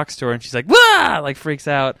body and talks to her, and she's like, "Wah!" Like freaks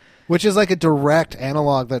out. Which is like a direct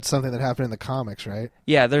analog. That's something that happened in the comics, right?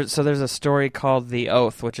 Yeah, there's a story called The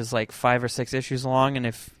Oath, which is like 5 or 6 issues long, and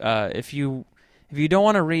if you don't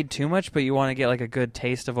want to read too much, but you want to get like a good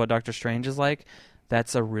taste of what Doctor Strange is like,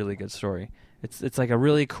 that's a really good story. It's like a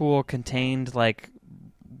really cool, contained, like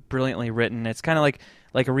brilliantly written. It's kind of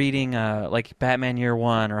like reading like Batman Year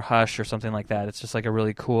One or Hush or something like that. It's just like a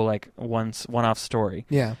really cool like one-off story.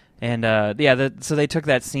 Yeah. And so they took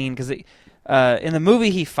that scene because in the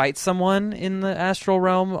movie he fights someone in the astral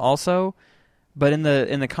realm also, but in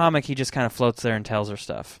the comic he just kind of floats there and tells her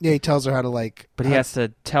stuff. Yeah, he tells her how to like. But he has to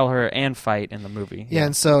tell her and fight in the movie. Yeah,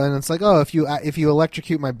 and it's like, oh, if you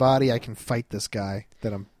electrocute my body, I can fight this guy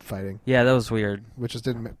that I'm fighting. Yeah, that was weird. Which just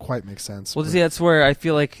didn't quite make sense. Well, see, that's where I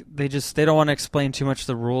feel like they don't want to explain too much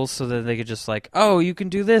the rules, so that they could just like, oh, you can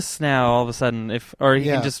do this now all of a sudden, or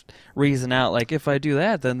you can just reason out like, if I do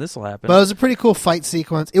that, then this will happen. But it was a pretty cool fight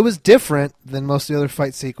sequence. It was different than most of the other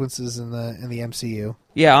fight sequences in the MCU.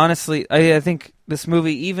 Yeah, honestly, I think this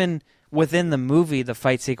movie, even within the movie, the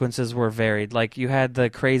fight sequences were varied. Like you had the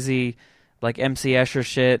crazy, like MC Escher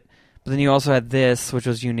shit. But then you also had this, which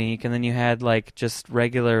was unique, and then you had like just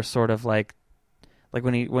regular sort of like when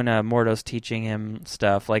Mordo's teaching him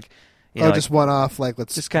stuff, like just one off, like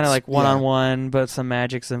let's just kind of like one on one, but some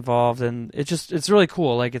magic's involved, and it's really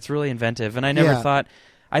cool, like it's really inventive. And I never thought,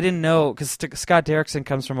 I didn't know, because Scott Derrickson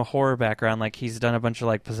comes from a horror background, like he's done a bunch of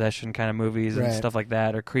like possession kind of movies and stuff like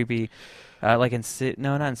that, or creepy, like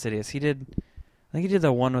not Insidious. I think he did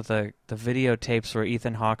the one with the videotapes where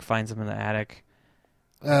Ethan Hawke finds him in the attic.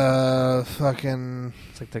 Fucking.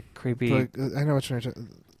 It's like the creepy. I know what you're talking.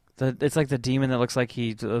 It's like the demon that looks like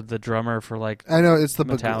the drummer for like. I know it's the.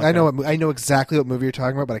 Metallica. I know exactly what movie you're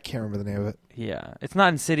talking about, but I can't remember the name of it. Yeah, it's not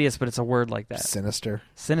Insidious, but it's a word like that. Sinister.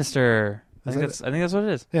 I think that's what it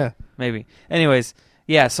is. Yeah, maybe. Anyways,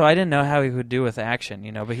 yeah. So I didn't know how he would do with action,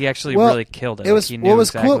 but he actually really killed it. It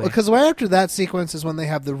was cool because right after that sequence is when they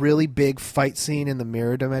have the really big fight scene in the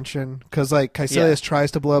mirror dimension, because like Caecilius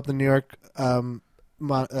tries to blow up the New York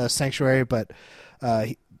sanctuary, but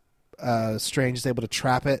Strange is able to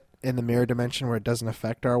trap it in the mirror dimension where it doesn't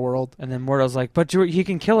affect our world. And then Mordo's like, but he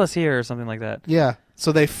can kill us here or something like that. Yeah.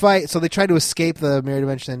 So they fight. So they try to escape the mirror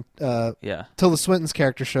dimension. Tilda Swinton's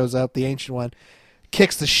character shows up, the Ancient One,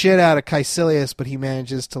 kicks the shit out of Caecilius, but he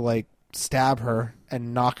manages to like stab her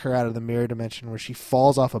and knock her out of the mirror dimension, where she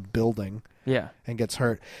falls off a building. Yeah. And gets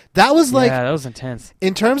hurt. That was like... Yeah, that was intense.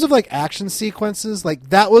 In terms of like action sequences, like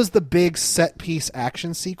that was the big set piece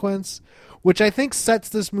action sequence, which I think sets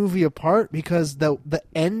this movie apart, because the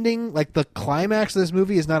ending, like the climax of this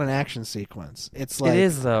movie is not an action sequence. It's like... It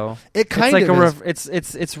is, though. It kind of is.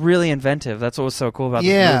 It's really inventive. That's what was so cool about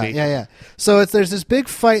this movie. Yeah. So there's this big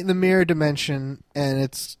fight in the mirror dimension, and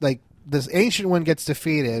it's like this Ancient One gets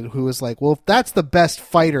defeated, who is like, well, if that's the best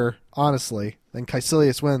fighter, honestly... Then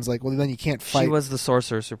Caecilius wins. Like, well, then you can't fight. She was the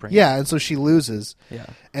Sorcerer Supreme. Yeah, and so she loses. Yeah.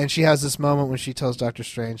 And she has this moment when she tells Doctor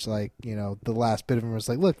Strange, like, the last bit of him was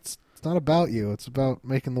like, look, it's not about you. It's about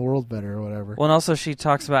making the world better or whatever. Well, and also she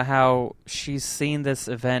talks about how she's seen this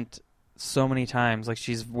event so many times. Like,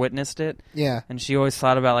 she's witnessed it. Yeah. And she always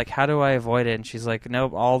thought about, like, how do I avoid it? And she's like,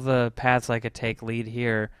 nope, all the paths I could take lead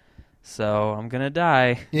here. So I'm going to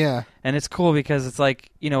die. Yeah. And it's cool because it's like,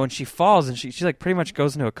 when she falls and she like pretty much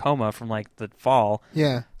goes into a coma from like the fall.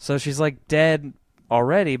 Yeah. So she's like dead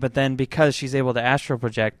already, but then because she's able to astral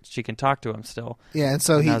project, she can talk to him still. Yeah, and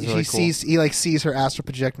so he sees her astral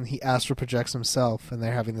project, and he astral projects himself, and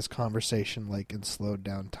they're having this conversation like in slowed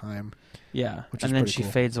down time. Yeah. And then she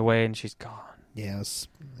fades away and she's gone. Yeah, it was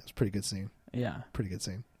a pretty good scene. Yeah. Pretty good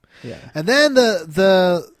scene. Yeah. And then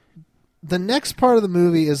the next part of the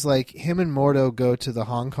movie is like him and Mordo go to the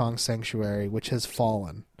Hong Kong sanctuary, which has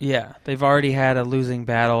fallen. Yeah, they've already had a losing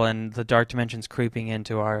battle, and the dark dimension's creeping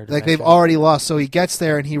into our dimension. Like they've already lost. So he gets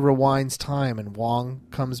there and he rewinds time, and Wong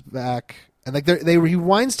comes back, and like he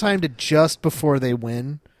rewinds time to just before they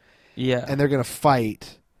win. Yeah, and they're gonna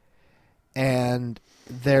fight, and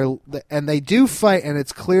they do fight, and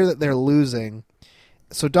it's clear that they're losing.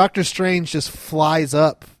 So Doctor Strange just flies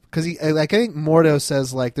up. Because I think Mordo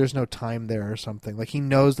says like there's no time there or something. Like he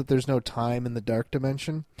knows that there's no time in the dark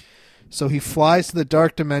dimension, so he flies to the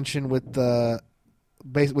dark dimension with the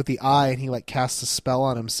eye, and he like casts a spell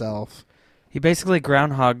on himself. He basically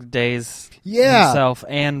Groundhog Days himself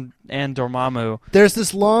and Dormammu. There's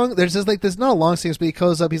not a long sequence, but he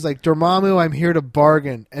goes up. He's like, Dormammu, I'm here to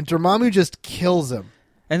bargain, and Dormammu just kills him.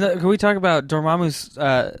 And can we talk about Dormammu's,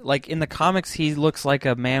 like, in the comics, he looks like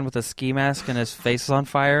a man with a ski mask and his face is on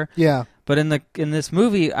fire. Yeah. But in this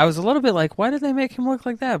movie, I was a little bit like, why did they make him look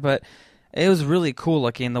like that? But It was really cool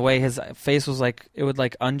looking. The way his face was like, it would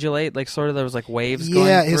like undulate, like sort of there was like waves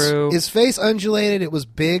going through. His face undulated. It was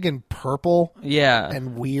big and purple. Yeah,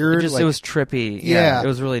 and weird. It was trippy. Yeah, it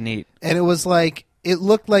was really neat. And it was like, it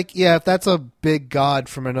looked like, if that's a big god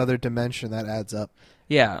from another dimension, that adds up.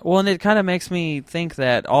 Yeah, well, and it kind of makes me think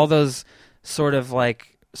that all those sort of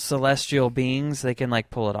like celestial beings, they can like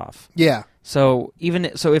pull it off. Yeah. So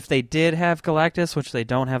if they did have Galactus, which they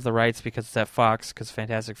don't have the rights because it's at Fox, because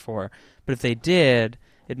Fantastic Four, but if they did,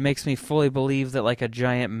 it makes me fully believe that like a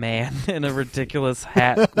giant man in a ridiculous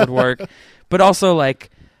hat would work. But also like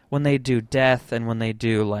when they do Death and when they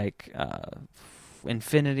do like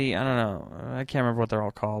Infinity, I don't know, I can't remember what they're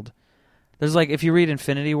all called. There's like, if you read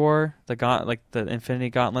Infinity War, the Infinity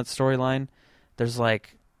Gauntlet storyline, there's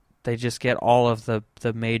like, they just get all of the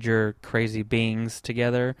major crazy beings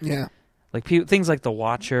together. Yeah. Like things like the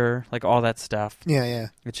Watcher, like all that stuff. Yeah.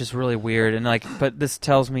 It's just really weird, and like, but this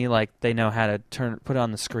tells me like they know how to put it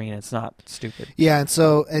on the screen. It's not stupid. Yeah, and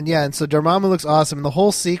so Dormammu looks awesome, and the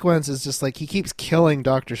whole sequence is just like he keeps killing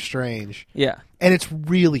Doctor Strange. Yeah, and it's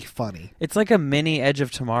really funny. It's like a mini Edge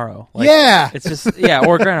of Tomorrow. Like, yeah, it's just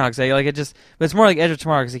or Groundhog's Day. Like but it's more like Edge of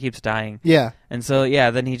Tomorrow because he keeps dying. Yeah, and so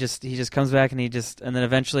then he just comes back and then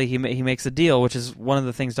eventually he makes a deal, which is one of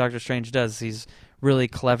the things Doctor Strange does. He's really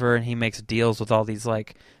clever, and he makes deals with all these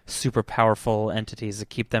like super powerful entities to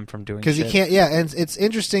keep them from doing shit. Because you can't, and it's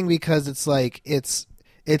interesting because it's like it's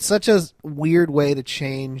such a weird way to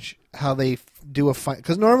change how they do a fight.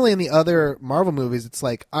 Because normally in the other Marvel movies, it's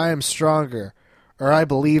like, I am stronger, or I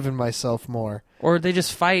believe in myself more. Or they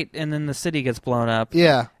just fight, and then the city gets blown up.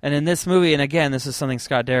 Yeah. And in this movie, and again, this is something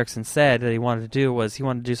Scott Derrickson said that he wanted to do, was he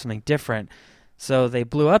wanted to do something different. So they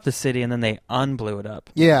blew up the city, and then they unblew it up.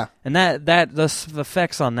 Yeah. And the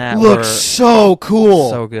effects on that look so cool.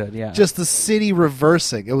 So good, yeah. Just the city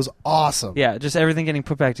reversing. It was awesome. Yeah, just everything getting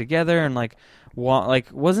put back together, and like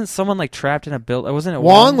wasn't someone like trapped in a building? Wasn't it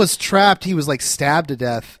Wong was trapped. He was like stabbed to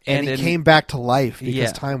death, and he came back to life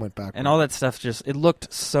because time went back. And all that stuff it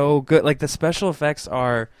looked so good. Like the special effects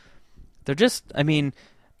they're just, I mean,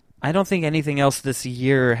 I don't think anything else this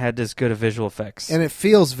year had as good of visual effects. And it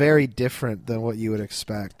feels very different than what you would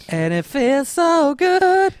expect. And it feels so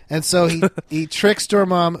good. And so he tricks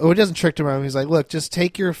Dormammu. Oh, he doesn't trick Dormammu. He's like, look, just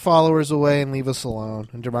take your followers away and leave us alone.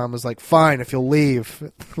 And Dormammu's like, fine, if you'll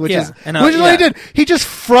leave. Which is what he did. He just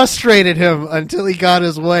frustrated him until he got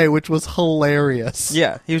his way, which was hilarious.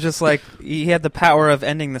 Yeah, he was just like, he had the power of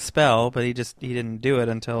ending the spell, but he didn't do it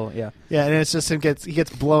until, Yeah, and it's just he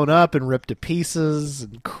gets blown up and ripped to pieces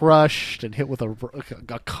and crushed and hit with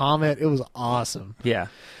a comet. It was awesome. Yeah.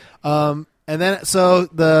 And then, so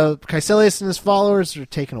the Caecilius and his followers are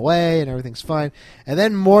taken away and everything's fine. And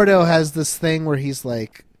then Mordo has this thing where he's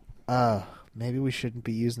like, maybe we shouldn't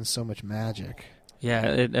be using so much magic. Yeah,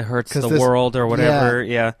 it hurts the world or whatever.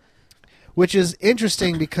 Yeah. Which is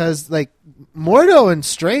interesting because like Mordo and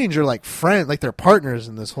Strange are like friends, like they're partners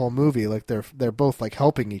in this whole movie. Like they're both like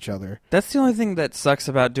helping each other. That's the only thing that sucks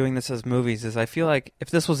about doing this as movies is I feel like if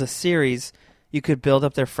this was a series, you could build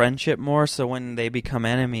up their friendship more. So when they become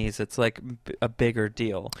enemies, it's like a bigger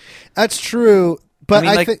deal. That's true. But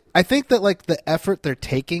I mean, I think that like the effort they're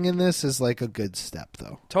taking in this is like a good step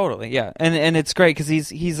though. Totally. Yeah. And it's great because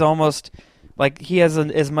he's almost. Like, he has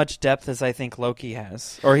as much depth as I think Loki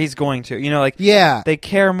has. Or he's going to. You know, like, they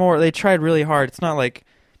care more. They tried really hard. It's not like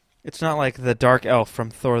the Dark Elf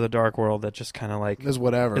from Thor the Dark World that just kind of, like... is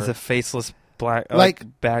whatever. Is a faceless black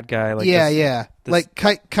bad guy. Like yeah. Like,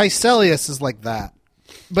 Caecilius is like that.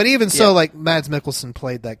 But even so, like, Mads Mikkelsen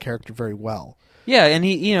played that character very well. Yeah, and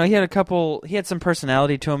he had some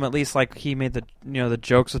personality to him, at least. Like, he made the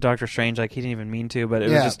jokes with Doctor Strange, like, he didn't even mean to, but it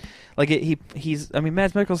was just like he's. I mean,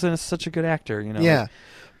 Mads Mikkelsen is such a good actor, you know. Yeah,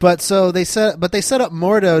 but they set up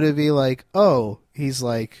Mordo to be like, oh, he's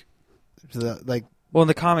like, well, in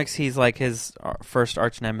the comics, he's like his first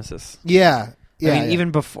arch nemesis. Yeah. I mean, even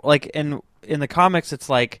before, like, in the comics, it's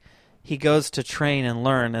like he goes to train and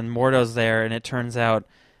learn, and Mordo's there, and it turns out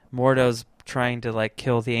Mordo's trying to like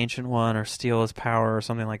kill the Ancient One or steal his power or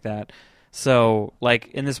something like that. So like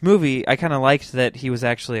in this movie, I kind of liked that he was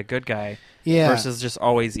actually a good guy versus just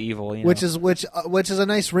always evil. You know? Which is a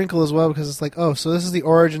nice wrinkle as well because it's like, oh, so this is the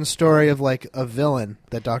origin story of like a villain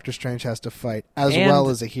that Doctor Strange has to fight as well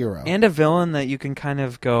as a hero and a villain that you can kind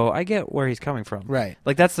of go, I get where he's coming from. Right.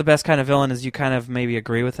 Like that's the best kind of villain is you kind of maybe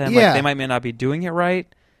agree with him. Yeah. Like they may not be doing it right.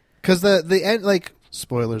 Because the end, like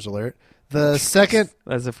spoilers alert. The second,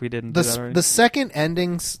 as if we didn't do that already. The second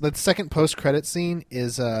endings, the second post-credit scene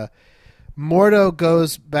is Mordo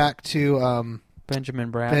goes back to Benjamin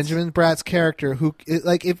Bratt's. Benjamin Bratt's character, who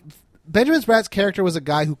like if Benjamin Bratt's character was a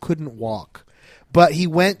guy who couldn't walk, But he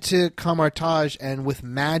went to Kamar-Taj, and with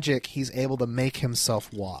magic, he's able to make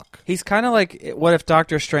himself walk. He's kind of like, what if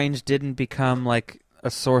Doctor Strange didn't become like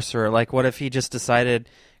a sorcerer? Like, what if he just decided,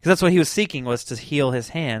 because that's what he was seeking, was to heal his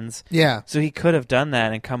hands. Yeah. So he could have done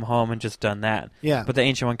that and come home and just done that. Yeah. But the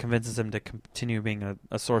Ancient One convinces him to continue being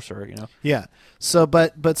a sorcerer, you know? Yeah. So,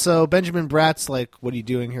 but so Benjamin Bratt's like, "What are you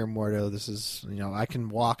doing here, Mordo? This is, I can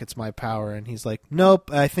walk. It's my power." And he's like, "Nope.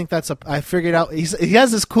 I think I figured out." He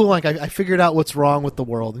has this cool like, I figured out what's wrong with the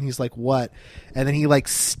world. And he's like, "What?" And then he like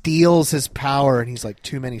steals his power, and he's like,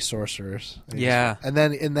 "Too many sorcerers." And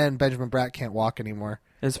then Benjamin Bratt can't walk anymore.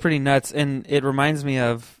 It's pretty nuts, and it reminds me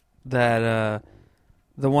of that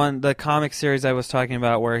the comic series I was talking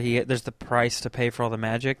about where there's the price to pay for all the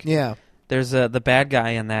magic. Yeah. There's the bad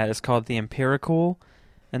guy in that is called the Empirical,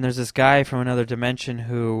 and there's this guy from another dimension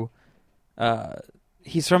who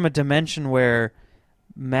he's from a dimension where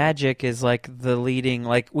magic is like the leading,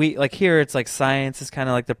 like here it's like science is kind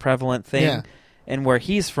of like the prevalent thing. Yeah. And where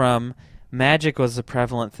he's from, magic was the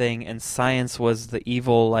prevalent thing and science was the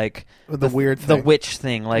evil, like the weird thing. the witch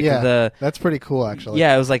thing, like that's pretty cool actually.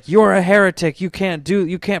 Yeah, it was like, you're a heretic, you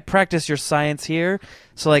can't practice your science here.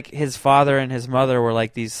 So like his father and his mother were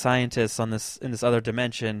like these scientists in this other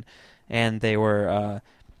dimension, and they were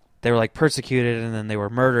like persecuted, and then they were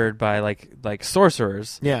murdered by like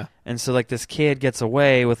sorcerers. Yeah. And so like this kid gets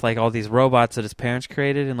away with like all these robots that his parents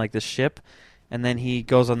created in like this ship, and then he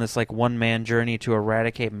goes on this like one-man journey to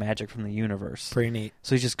eradicate magic from the universe. Pretty neat.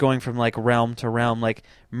 So he's just going from like realm to realm, like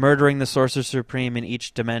murdering the Sorcerer Supreme in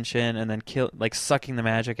each dimension, and then sucking the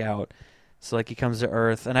magic out. So like he comes to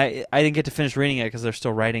Earth, and I didn't get to finish reading it because they're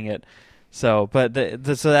still writing it. So, but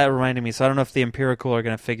so that reminded me. So I don't know if the Empirical are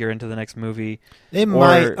going to figure into the next movie. They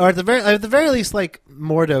might, or at the very least, like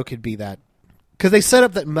Mordo could be that, because they set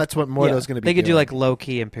up that's what Mordo's going to be. They could doing. do like low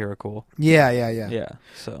key Empirical. Yeah.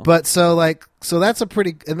 So, but so that's a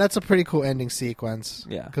pretty cool ending sequence.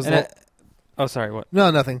 Yeah. Because oh, sorry. What? No,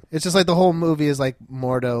 nothing. It's just like the whole movie is like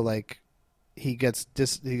Mordo, like he gets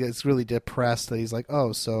really depressed that he's like,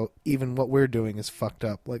 oh, so even what we're doing is fucked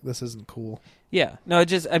up. Like this isn't cool. Yeah. No,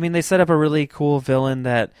 they set up a really cool villain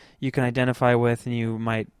that you can identify with, and you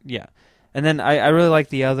might, yeah. And then I really like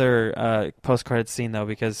the other post-credits scene, though,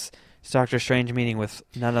 because it's Doctor Strange meeting with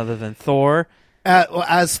none other than Thor.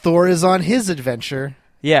 As Thor is on his adventure.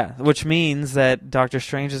 Yeah, which means that Doctor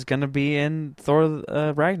Strange is going to be in Thor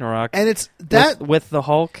Ragnarok. And it's that... With the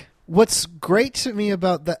Hulk. What's great to me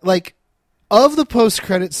about that, like, of the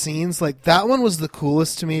post-credit scenes, like, that one was the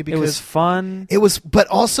coolest to me because... It was fun. It was, but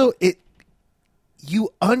also,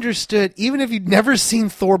 you understood, even if you'd never seen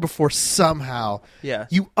Thor before somehow, yeah,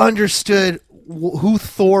 you understood who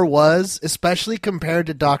Thor was, especially compared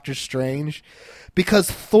to Doctor Strange,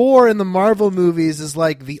 because Thor in the Marvel movies is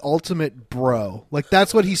like the ultimate bro. Like,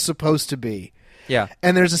 that's what he's supposed to be. Yeah.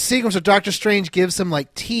 And there's a sequence where Doctor Strange gives him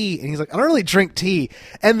like tea, and he's like, I don't really drink tea.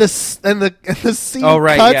 And the scene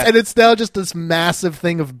cuts, and it's now just this massive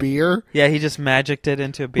thing of beer. Yeah, he just magicked it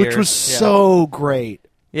into a beer. Which was so great.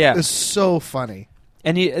 Yeah. It was so funny.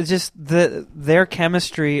 And their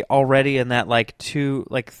chemistry already in that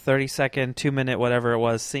 30 second, 2 minute, whatever it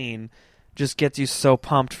was scene just gets you so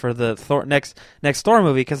pumped for the Thor next Thor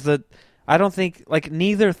movie, because I don't think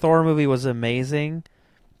neither Thor movie was amazing,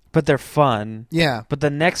 but they're fun. Yeah. But the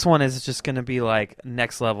next one is just going to be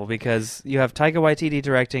next level, because you have Taika Waititi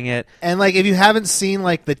directing it. And if you haven't seen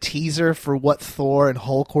the teaser for what Thor and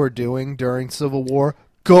Hulk were doing during Civil War,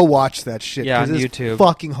 go watch that shit. Yeah, on it's YouTube.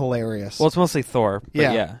 Fucking hilarious. Well, it's mostly Thor. But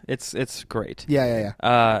yeah, it's great. Yeah.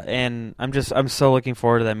 And I'm so looking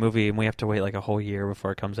forward to that movie, and we have to wait a whole year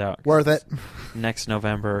before it comes out. Worth it. Next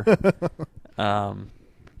November.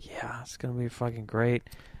 Yeah, it's gonna be fucking great.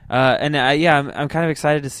 I'm kind of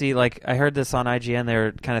excited to see. I heard this on IGN. They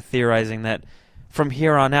were kind of theorizing that from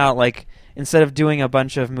here on out, instead of doing a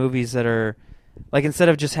bunch of movies that are instead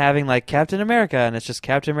of just having Captain America and it's just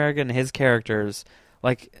Captain America and his characters.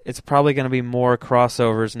 It's probably going to be more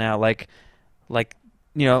crossovers now,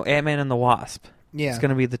 Ant-Man and the Wasp. Yeah, it's going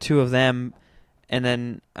to be the two of them, and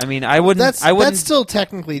then I wouldn't. That's still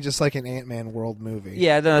technically just like an Ant-Man world movie.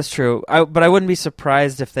 Yeah, that's true. But I wouldn't be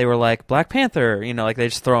surprised if they were Black Panther. They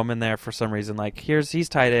just throw him in there for some reason. He's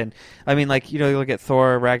tied in. You look at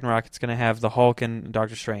Thor Ragnarok. It's going to have the Hulk and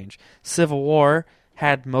Doctor Strange. Civil War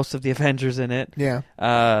had most of the Avengers in it. Yeah.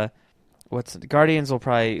 Guardians will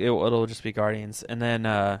probably it'll just be Guardians, and then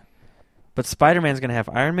but Spider-Man's going to have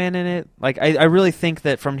Iron Man in it. Like, I really think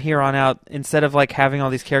that from here on out, instead of like having all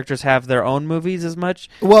these characters have their own movies as much,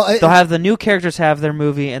 they'll have the new characters have their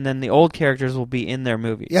movie, and then the old characters will be in their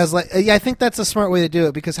movies. Yeah, I think that's a smart way to do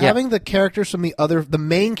it, because having the characters from the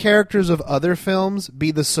main characters of other films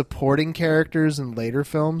be the supporting characters in later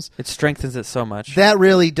films, it strengthens it so much. That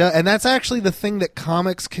really does, and that's actually the thing that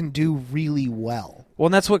comics can do really well. Well,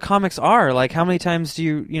 and that's what comics are. Like, how many times do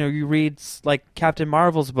you read like Captain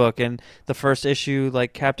Marvel's book, and the first issue,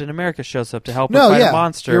 like Captain America shows up to help fight a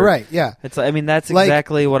monster. You're right. Yeah, it's. I mean, that's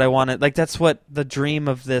exactly what I wanted. Like, that's what the dream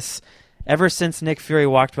of this. Ever since Nick Fury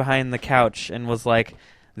walked behind the couch and was like,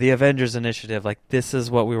 "The Avengers Initiative," like this is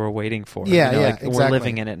what we were waiting for. Yeah, exactly. We're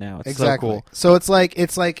living in it now. It's exactly. so cool. So it's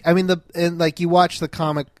like I mean like you watch the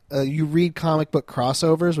comic. You read comic book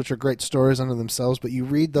crossovers, which are great stories unto themselves, but you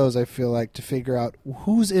read those, I feel like, to figure out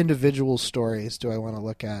whose individual stories do I want to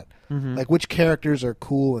look at. Mm-hmm. Like, which characters are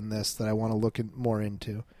cool in this that I want to look more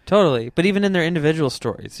into. Totally. But even in their individual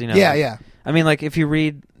stories, Yeah, yeah. I mean, like, if you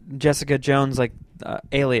read Jessica Jones, like,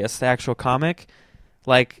 Alias, the actual comic,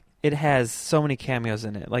 like, it has so many cameos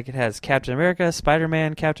in it. Like, it has Captain America,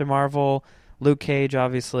 Spider-Man, Captain Marvel, Luke Cage,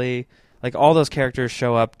 obviously. Like, all those characters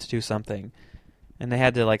show up to do something. And they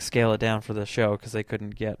had to like scale it down for the show because they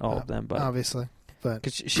couldn't get all of them. But obviously,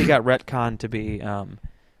 because she got retconned to be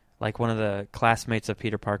like one of the classmates of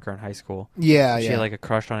Peter Parker in high school. Yeah, she had like a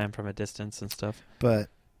crush on him from a distance and stuff. But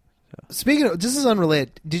speaking of, this is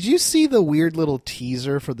unrelated. Did you see the weird little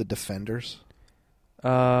teaser for the Defenders?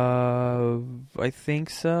 I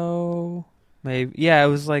think so. Maybe. Yeah, it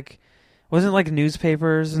was like. Wasn't it like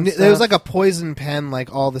newspapers and stuff? There was like a poison pen,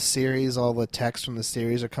 like all the series, all the text from the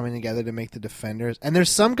series are coming together to make the Defenders. And there's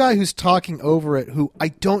some guy who's talking over it who, I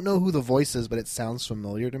don't know who the voice is, but it sounds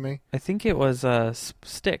familiar to me. I think it was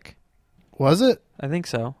Stick. Was it? I think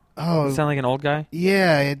so. Oh. Does it sound like an old guy?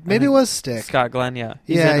 Yeah, maybe it was Stick. Scott Glenn, yeah.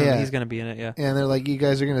 He's going to be in it, yeah. And they're like, you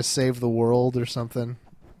guys are going to save the world or something.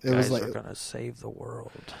 Guys are going to save the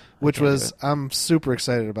world. I'm super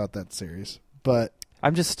excited about that series. But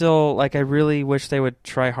I'm just still, like, I really wish they would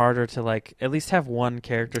try harder to, like, at least have one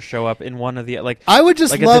character show up in one of the, like, I would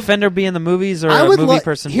just like love a Defender be in the movies or a movie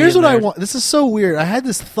person Here's be in what I theirs. want. This is so weird. I had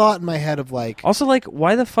this thought in my head of, like... Also, like,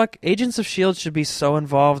 why the fuck Agents of S.H.I.E.L.D. should be so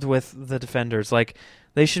involved with the Defenders? Like,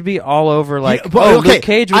 they should be all over, like, Luke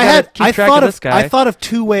Cage, we gotta keep track of this guy. I thought of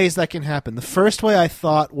two ways that can happen. The first way I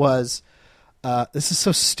thought was... this is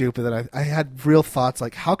so stupid that I had real thoughts,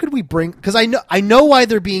 like, how could we bring... Because I know why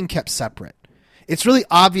they're being kept separate. It's really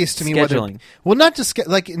obvious to me Scheduling. Well, not just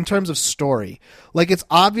like in terms of story. Like, it's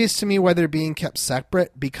obvious to me why they're being kept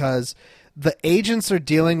separate because the agents are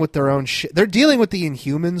dealing with their own shit. They're dealing with the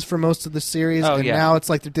Inhumans for most of the series, now it's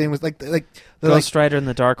like they're dealing with like Ghost Rider and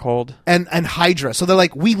the Darkhold and Hydra. So they're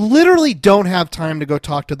like, we literally don't have time to go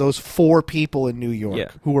talk to those 4 people in New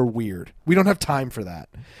York who are weird. We don't have time for that.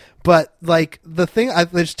 But like the thing,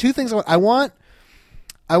 there's 2 things I want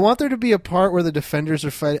there to be a part where the Defenders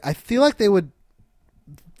are fighting. I feel like they would.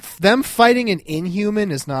 Them fighting an Inhuman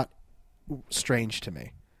is not strange to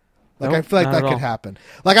me. Like, nope, I feel like that could happen.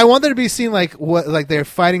 Like, I want there to be seen like what, like they're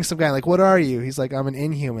fighting some guy. Like, what are you? He's like, I'm an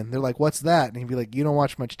Inhuman. They're like, what's that? And he'd be like, you don't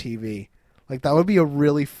watch much TV. Like, that would be a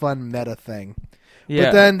really fun meta thing. Yeah,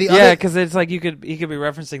 but then because it's like he could be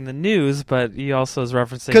referencing the news, but he also is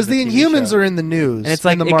referencing because the TV Inhumans show. are in the news, and it's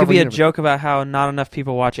like it could be universe. A joke about how not enough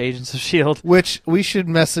people watch Agents of S.H.I.E.L.D. Which we should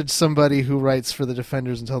message somebody who writes for the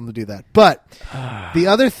Defenders and tell them to do that. But the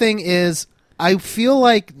other thing is, I feel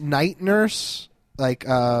like Night Nurse, like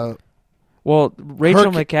well,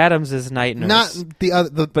 Rachel McAdams is Night Nurse, not the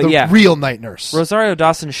other, the real Night Nurse. Rosario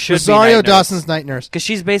Dawson should Rosario be Dawson's Night Nurse because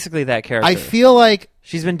she's basically that character. I feel like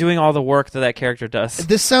she's been doing all the work that character does.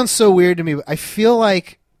 This sounds so weird to me, but I feel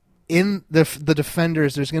like in the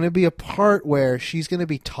Defenders, there's going to be a part where she's going to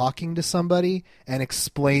be talking to somebody and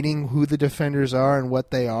explaining who the Defenders are and what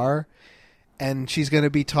they are. And she's going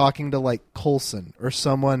to be talking to, like, Coulson or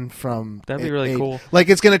someone from... That'd be really cool. Like,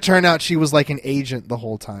 it's going to turn out she was, like, an agent the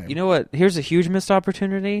whole time. You know what? Here's a huge missed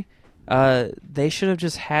opportunity. They should have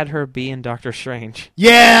just had her be in Doctor Strange.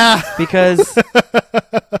 Yeah! Because,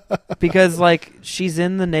 like, she's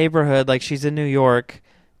in the neighborhood, like, she's in New York.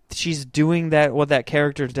 She's doing what that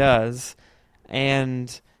character does.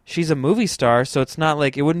 And she's a movie star, so it's not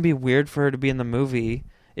like... It wouldn't be weird for her to be in the movie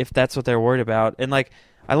if that's what they're worried about. And, like...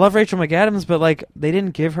 I love Rachel McAdams, but like they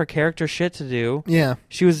didn't give her character shit to do. Yeah,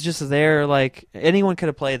 she was just there. Like anyone could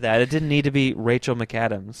have played that. It didn't need to be Rachel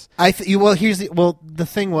McAdams. The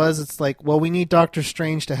thing was, it's like, well, we need Doctor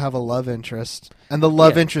Strange to have a love interest, and the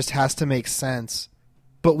love interest has to make sense,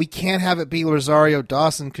 but we can't have it be Rosario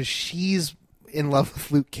Dawson because she's in love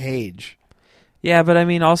with Luke Cage. Yeah, but I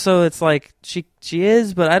mean, also it's like she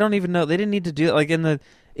is, but I don't even know. They didn't need to do it. Like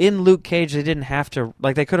in Luke Cage, they didn't have to.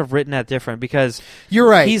 Like they could have written that different because You're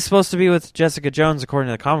right. he's supposed to be with Jessica Jones according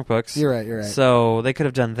to the comic books. You're right. So they could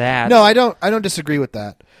have done that. No, I don't disagree with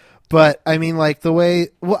that. But I mean, like the way.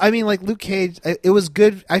 Well, I mean, like Luke Cage. It was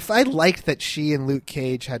good. I liked that she and Luke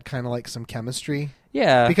Cage had kind of like some chemistry.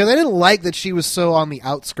 Yeah, Because I didn't like that she was so on the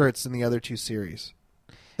outskirts in the other two series.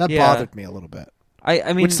 That bothered me a little bit.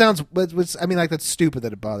 I mean, which sounds, I mean, like that's stupid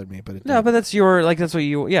that it bothered me, but it no, didn't. but that's your like that's what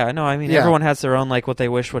you. Yeah, no, I mean, Yeah. everyone has their own like what they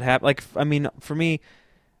wish would happen. Like, I mean, for me,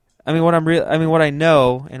 I mean, what what I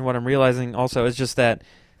know and what I'm realizing also is just that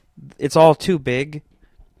it's all too big.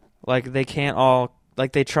 Like they can't all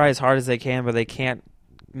like they try as hard as they can, but they can't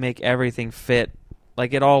make everything fit.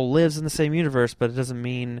 Like it all lives in the same universe, but it doesn't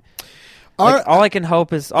mean. Like, all we can hope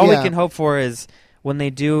for is when they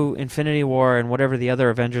do Infinity War and whatever the other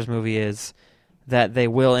Avengers movie is, that they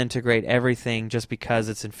will integrate everything just because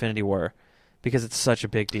it's Infinity War, because it's such a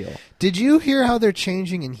big deal. Did you hear how they're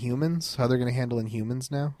changing Inhumans? How they're going to handle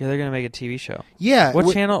Inhumans now? Yeah, they're going to make a TV show. Yeah.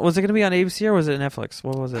 What channel? Was it going to be on ABC or was it Netflix?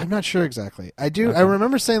 What was it? I'm not sure exactly. I Okay.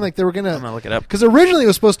 remember saying like they were going I'm to... going to look it up. Because originally it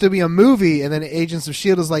was supposed to be a movie, and then Agents of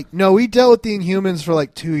S.H.I.E.L.D. was like, no, we dealt with the Inhumans for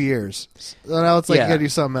like 2 years. So now it's like, Yeah. you got to do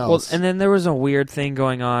something Well, else. and then there was a weird thing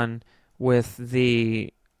going on with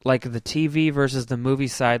the TV versus the movie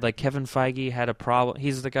side. Like Kevin Feige had a problem.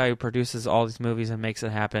 He's the guy who produces all these movies and makes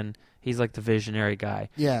it happen. He's like the visionary guy.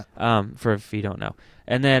 Yeah. For if you don't know.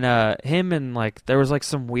 And then him and like there was like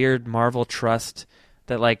some weird Marvel trust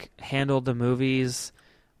that like handled the movies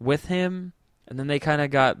with him, and then they kind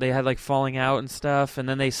of they had like falling out and stuff, and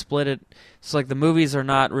then they split it. So like the movies are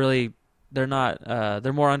not really they're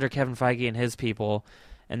more under Kevin Feige and his people.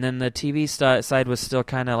 And then the TV side was still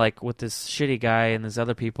kind of like with this shitty guy and these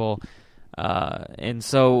other people, and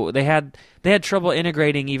so they had trouble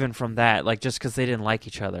integrating even from that, like just because they didn't like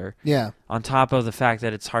each other. Yeah. On top of the fact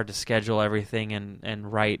that it's hard to schedule everything and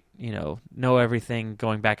write, know everything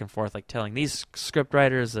going back and forth, like telling these script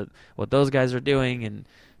writers that what those guys are doing, and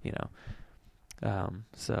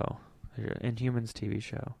so Inhumans TV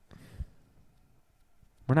show.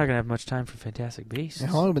 We're not gonna have much time for Fantastic Beasts.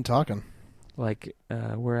 How long have we been talking? Like,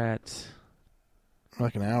 we're at...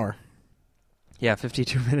 Like an hour. Yeah,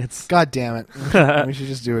 52 minutes. God damn it. We should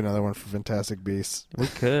just do another one for Fantastic Beasts. We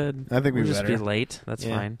could. I think we'll we just better. be late. That's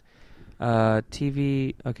Yeah. fine.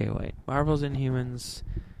 TV... Okay, wait. Marvel's Inhumans...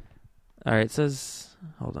 Alright, it says...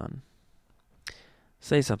 Hold on.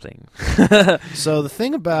 Say something. So the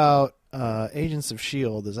thing about Agents of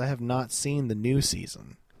S.H.I.E.L.D. is I have not seen the new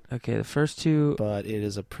season, Okay, the first two... but it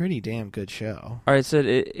is a pretty damn good show. Alright, so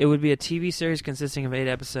it would be a TV series consisting of 8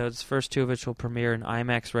 episodes, first 2 of which will premiere in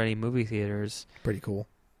IMAX-ready movie theaters. Pretty cool.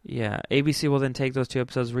 Yeah, ABC will then take those 2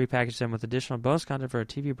 episodes, repackage them with additional bonus content for a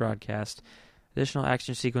TV broadcast. Additional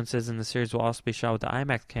action sequences in the series will also be shot with the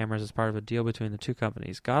IMAX cameras as part of a deal between the 2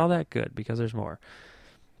 companies. Got all that? Good, because there's more.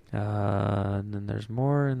 And then there's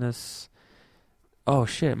more in this... Oh,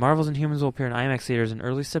 shit. Marvel's Inhumans will appear in IMAX theaters in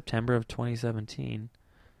early September of 2017.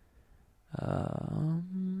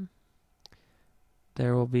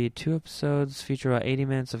 There will be 2 episodes, feature about 80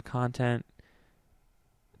 minutes of content.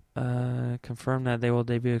 Confirm that they will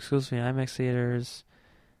debut exclusively in IMAX theaters.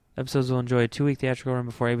 Episodes will enjoy a 2-week theatrical run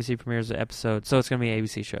before ABC premieres the episode. So it's going to be an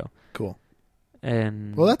ABC show. Cool.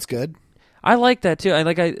 And Well, that's good. I like that too.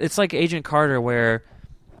 It's like Agent Carter, where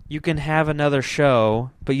you can have another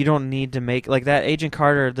show, but you don't need to make like that. Agent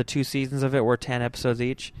Carter, the 2 seasons of it were 10 episodes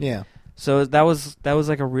each. Yeah. So that was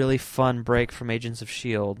like a really fun break from Agents of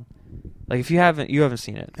S.H.I.E.L.D. Like if you haven't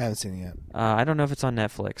seen it. I haven't seen it yet. I don't know if it's on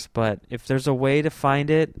Netflix, but if there's a way to find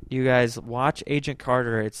it, you guys watch Agent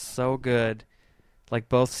Carter. It's so good. Like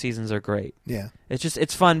both seasons are great. Yeah.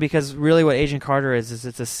 It's fun because really what Agent Carter is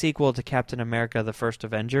it's a sequel to Captain America: The First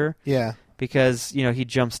Avenger. Yeah. Because he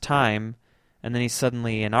jumps time, and then he's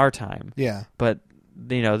suddenly in our time. Yeah. But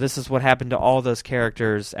this is what happened to all those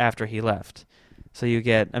characters after he left. So you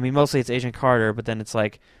get, mostly it's Agent Carter, but then it's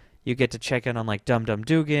like you get to check in on like Dum Dum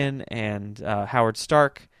Dugan and Howard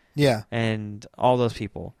Stark. Yeah. And all those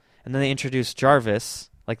people. And then they introduced Jarvis,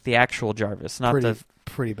 like the actual Jarvis, not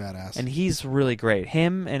pretty badass. And he's really great.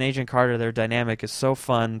 Him and Agent Carter, their dynamic is so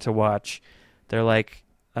fun to watch. They're like,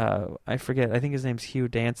 I forget, I think his name's Hugh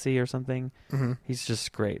Dancy or something. Mm-hmm. He's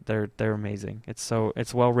just great. They're amazing. It's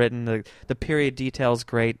well written. The period detail's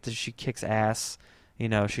great. She kicks ass.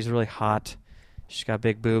 She's really hot. She's got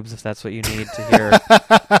big boobs if that's what you need to hear.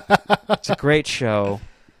 It's a great show.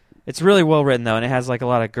 It's really well written though, and it has like a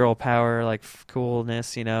lot of girl power, like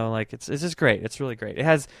coolness. Like it's just great. It's really great. It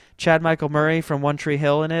has Chad Michael Murray from One Tree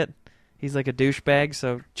Hill in it. He's like a douchebag.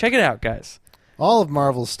 So check it out, guys. All of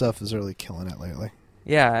Marvel's stuff is really killing it lately.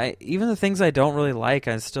 Yeah, even the things I don't really like,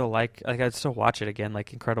 I still like. Like I'd still watch it again,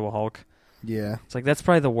 like Incredible Hulk. Yeah, it's like that's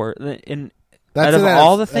probably the worst. Out of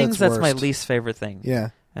all the things, that's my worst. least favorite thing. Yeah,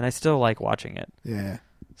 and I still like watching it. Yeah.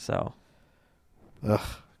 So. Ugh.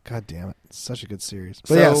 God damn it! It's such a good series.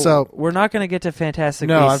 But so we're not going to get to Fantastic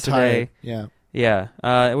no, Beasts I'm today. tired. Yeah.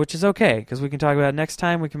 Yeah, which is okay because we can talk about it next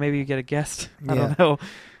time. We can maybe get a guest. I don't know.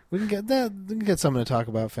 We can get that. We can get someone to talk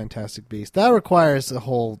about Fantastic Beasts. That requires a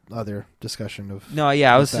whole other discussion of. No,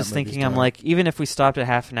 yeah, I was just thinking. I'm like, even if we stopped at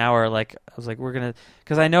half an hour, like I was like, we're gonna,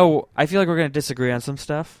 because I feel like we're gonna disagree on some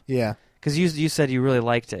stuff. Yeah. Because you said you really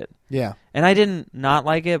liked it. Yeah. And I didn't not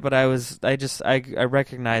like it, but I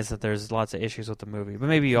recognize that there's lots of issues with the movie. But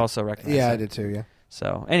maybe you also recognize. Yeah, that. I did too. Yeah.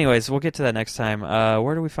 So, anyways, we'll get to that next time.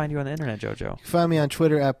 Where do we find you on the internet, JoJo? You can find me on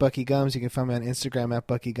Twitter at Bucky Gums. You can find me on Instagram at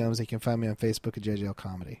Bucky Gums. You can find me on Facebook at JJL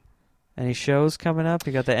Comedy. Any shows coming up?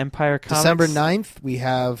 You got the Empire Comics. December 9th, we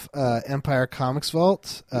have Empire Comics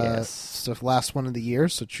Vault. Yes. It's the last one of the year,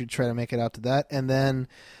 so try to make it out to that. And then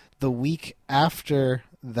the week after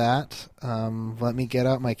that, let me get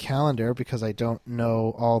out my calendar because I don't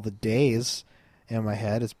know all the days in my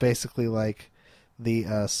head. It's basically like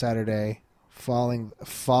the Saturday following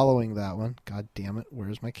that one. God damn it,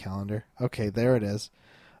 where's my calendar? Okay, there it is.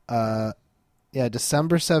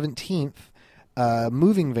 December 17th,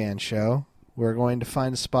 Moving Van Show. We're going to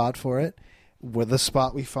find a spot for it. Where the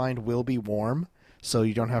spot we find will be warm, so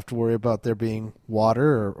you don't have to worry about there being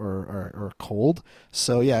water or cold.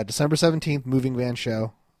 So yeah, December 17th, Moving Van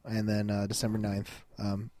Show, and then December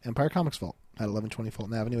 9th, Empire Comics Vault at 1120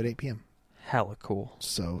 Fulton Avenue at 8 p.m. Hella cool.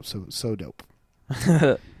 So dope.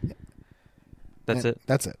 That's it?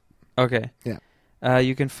 That's it. Okay. Yeah.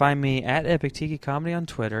 You can find me at Epic Tiki Comedy on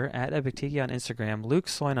Twitter, at Epic Tiki on Instagram, Luke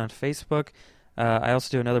Sloan on Facebook. I also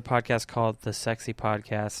do another podcast called The Sexy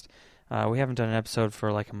Podcast. We haven't done an episode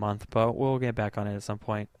for like a month, but we'll get back on it at some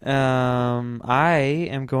point. I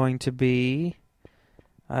am going to be...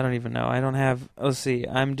 I don't even know. I don't have... Let's see.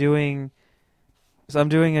 I'm doing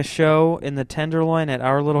a show in the Tenderloin at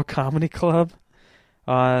Our Little Comedy Club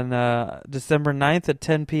on December 9th at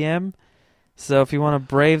 10 p.m., so if you want to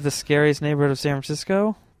brave the scariest neighborhood of San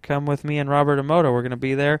Francisco, come with me and Robert Emoto. We're going to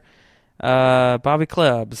be there. Bobby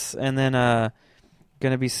Clubs. And then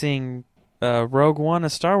going to be seeing Rogue One,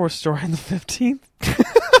 a Star Wars story on the 15th.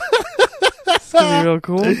 It's going to be real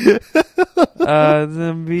cool.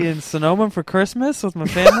 Then be in Sonoma for Christmas with my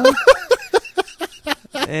family.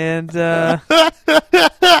 And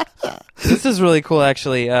this is really cool,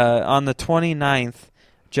 actually. On the 29th,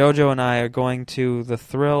 JoJo and I are going to the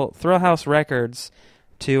Thrill House Records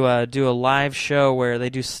to do a live show where they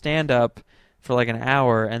do stand-up for like an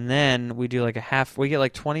hour, and then we do like we get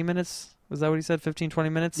like 20 minutes. Was that what he said? 15, 20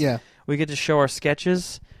 minutes? Yeah. We get to show our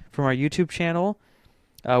sketches from our YouTube channel,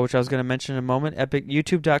 which I was going to mention in a moment,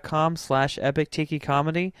 youtube.com/Epic Tiki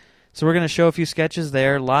Comedy. So we're going to show a few sketches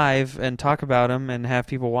there live and talk about them and have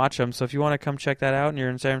people watch them. So if you want to come check that out and you're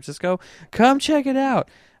in San Francisco, come check it out.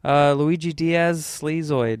 Luigi Diaz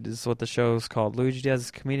Sleazoid is what the show is called. Luigi Diaz is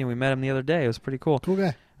a comedian. We met him the other day. It was pretty cool. Cool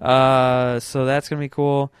guy. So that's going to be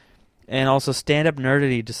cool. And also Stand Up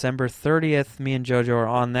Nerdity, December 30th. Me and JoJo are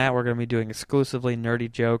on that. We're going to be doing exclusively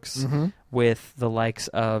nerdy jokes with the likes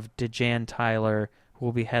of DeJan Tyler, who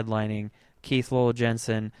will be headlining, Keith Lowell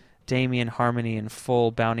Jensen, Damian Harmony in full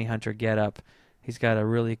bounty hunter getup. He's got a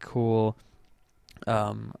really cool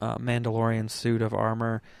Mandalorian suit of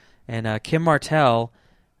armor. And Kim Martell...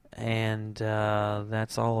 And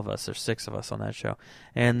that's all of us. There's 6 of us on that show.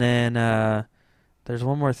 And then there's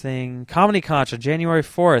one more thing. Comedy Concha, January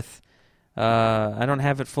 4th. I don't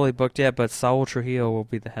have it fully booked yet, but Saul Trujillo will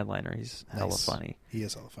be the headliner. He's hella funny. He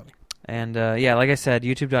is hella funny. And like I said,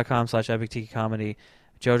 youtube.com/Epic Tiki Comedy.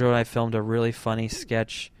 JoJo and I filmed a really funny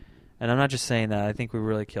sketch. And I'm not just saying that. I think we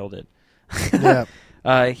really killed it.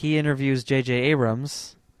 Yeah. He interviews J.J.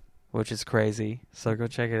 Abrams, which is crazy. So go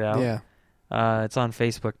check it out. Yeah. It's on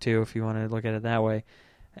Facebook, too, if you want to look at it that way.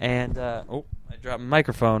 And, I dropped my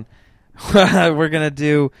microphone. We're going to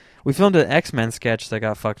do... We filmed an X-Men sketch that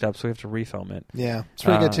got fucked up, so we have to refilm it. Yeah, it's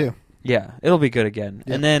pretty good, too. Yeah, it'll be good again.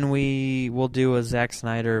 Yep. And then we will do a Zack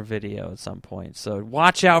Snyder video at some point. So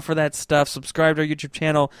watch out for that stuff. Subscribe to our YouTube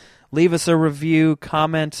channel. Leave us a review.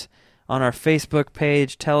 Comment on our Facebook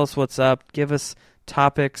page. Tell us what's up. Give us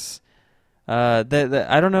topics. I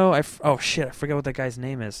don't know. I forget what that guy's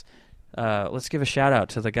name is. Let's give a shout out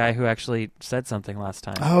to the guy who actually said something last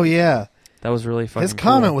time. Oh yeah, that was really fucking His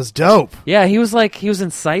comment cool. was dope. Yeah, he was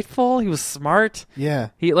insightful. He was smart. Yeah,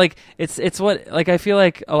 it's what I feel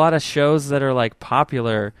like a lot of shows that are like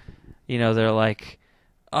popular, they're like,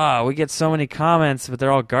 we get so many comments, but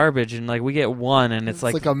they're all garbage, and like we get one, and it's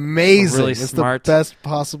like amazing. really it's smart. the best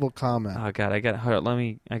possible comment. Oh god, I gotta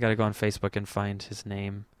go on Facebook and find his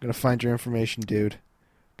name. I'm gonna find your information, dude,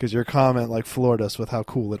 because your comment like floored us with how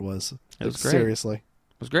cool it was. It was great. Seriously,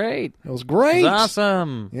 It was great. it was great. It was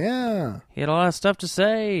awesome. Yeah, He had a lot of stuff to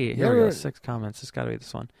say. Here we go. 6 comments. It's got to be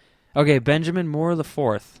this one. Okay, Benjamin Moore the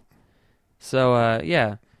Fourth. So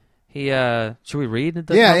yeah, he should we read the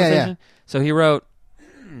conversation? Yeah. So he wrote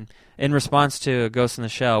in response to Ghost in the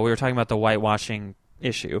Shell. We were talking about the whitewashing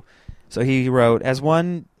issue. So he wrote, as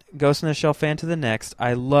one Ghost in the Shell fan to the next,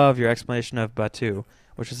 I love your explanation of Batu,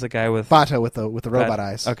 which is the guy with Bata with the robot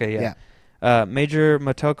eyes. Okay, yeah. Major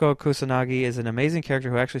Motoko Kusanagi is an amazing character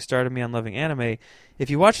who actually started me on loving anime. If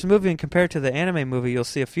you watch the movie and compare it to the anime movie, you'll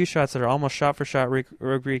see a few shots that are almost shot-for-shot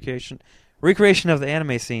recreation of the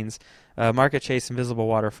anime scenes, market chase, invisible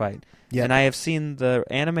water fight. Yep. And I have seen the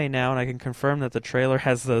anime now, and I can confirm that the trailer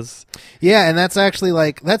has those. Yeah, and that's actually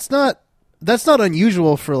like that's not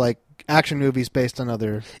unusual for like action movies based on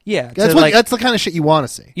other. Yeah, that's the kind of shit you want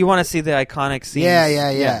to see. You want to see the iconic scenes.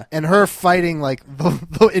 Yeah. And her fighting like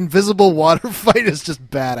the invisible water fight is just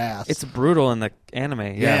badass. It's brutal in the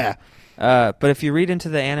anime. Yeah. But if you read into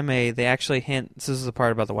the anime, they actually hint. This is the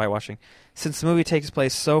part about the whitewashing. Since the movie takes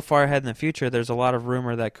place so far ahead in the future, there's a lot of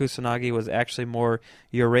rumor that Kusanagi was actually more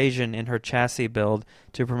Eurasian in her chassis build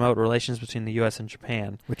to promote relations between the U.S. and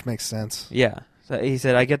Japan. Which makes sense. Yeah. So he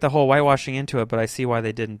said, I get the whole whitewashing into it, but I see why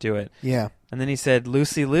they didn't do it. Yeah. And then he said,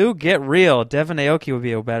 Lucy Liu, get real. Devon Aoki would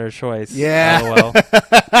be a better choice. Yeah. LOL.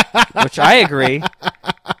 Which I agree.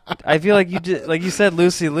 I feel like you did, like you said,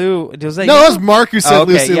 Lucy Liu. Was that no, you? it was Mark who said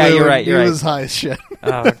Lucy yeah, Liu. You're right. He was high as shit.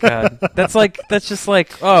 Oh god, that's just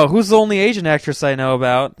like, oh, who's the only Asian actress I know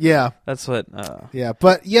about? Yeah, that's what. Yeah,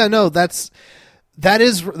 but yeah, no, that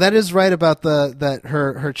is right about that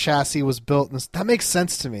her chassis was built. That makes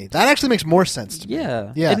sense to me. That actually makes more sense to me.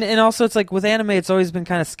 Yeah. Yeah, and also it's like with anime, it's always been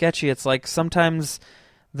kind of sketchy. It's like sometimes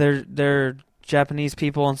they're Japanese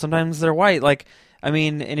people and sometimes they're white. Like, I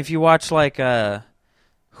mean, and if you watch like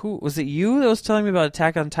who was it? You that was telling me about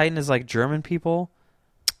Attack on Titan is like German people.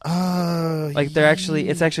 Like it's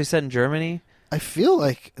actually set in Germany. I feel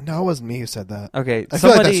like no, it wasn't me who said that. Okay, I feel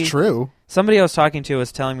like that's true. Somebody I was talking to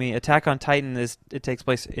was telling me Attack on Titan it takes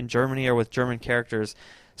place in Germany or with German characters.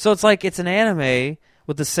 So it's like it's an anime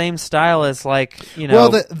with the same style as like, you know.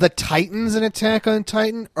 Well, the Titans in Attack on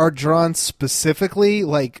Titan are drawn specifically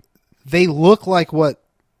like they look like what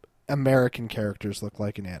American characters look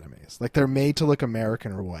like in animes. Like they're made to look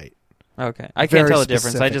American or white. Okay, I can't tell the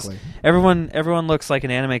difference. Everyone looks like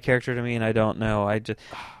an anime character to me, and I don't know.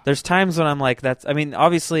 There's times when I'm like,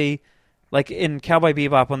 obviously, like in Cowboy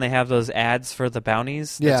Bebop when they have those ads for the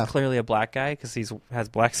bounties, that's clearly a black guy because he has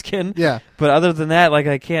black skin. Yeah. But other than that, like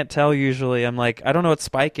I can't tell usually. I'm like, I don't know what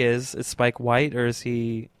Spike is. Is Spike white or is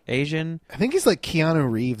he Asian? I think he's like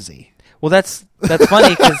Keanu Reevesy. Well, that's funny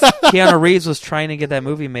because Keanu Reeves was trying to get that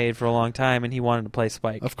movie made for a long time, and he wanted to play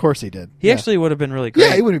Spike. Of course he did. He actually would have been really great.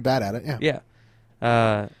 Yeah, he wouldn't be bad at it. Yeah.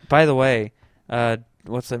 Yeah. By the way,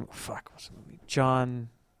 what's the movie? John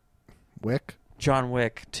Wick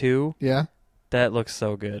 2. Yeah. That looks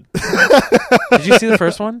so good. Did you see the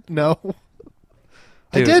first one? No. Dude.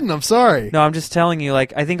 I didn't. I'm sorry. No, I'm just telling you.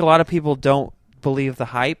 Like, I think a lot of people don't believe the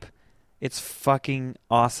hype. It's fucking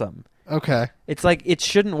awesome. Okay. It's like it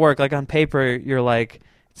shouldn't work. Like on paper, you're like,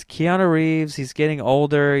 it's Keanu Reeves. He's getting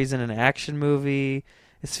older. He's in an action movie.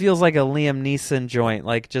 This feels like a Liam Neeson joint.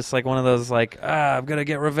 Like just like one of those like, I'm gonna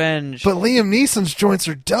get revenge. But Liam Neeson's joints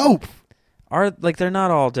are dope. They're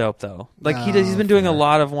not all dope though. Like he's been doing a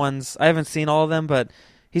lot of ones. I haven't seen all of them, but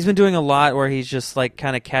he's been doing a lot where he's just like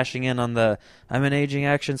kind of cashing in on the I'm an aging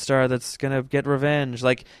action star that's gonna get revenge.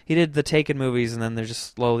 Like he did the Taken movies, and then they're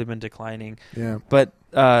just slowly been declining. Yeah. But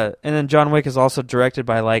and then John Wick is also directed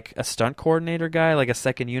by like a stunt coordinator guy, like a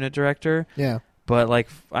second unit director. Yeah. But like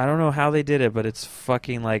I don't know how they did it, but it's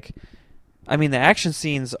fucking like, I mean the action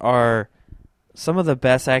scenes are some of the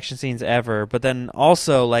best action scenes ever. But then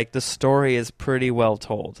also like the story is pretty well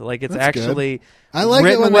told. Like it's That's actually good. I like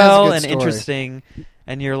written it when well there's a and good story. interesting,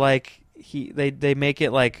 and you're like they make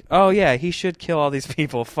it like, oh yeah, he should kill all these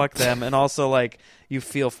people, fuck them, and also like you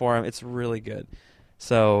feel for him. It's really good.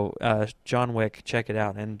 So John Wick, check it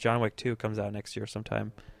out, and John Wick 2 comes out next year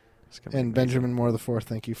sometime. And Benjamin Moore the Fourth,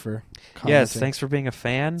 thank you for commenting. Yes, thanks for being a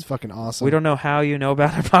fan. It's fucking awesome. We don't know how you know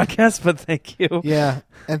about our podcast, but thank you. Yeah,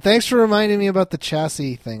 and thanks for reminding me about the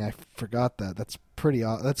chassis thing. I forgot that. That's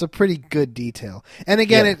that's a pretty good detail. And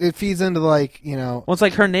again, it feeds into like, you know. Well, it's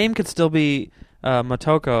like her name could still be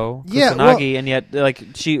Motoko Yeah, Kusanagi, and yet like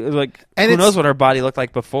she like And who it's- knows what her body looked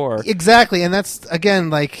like before. Exactly, and that's again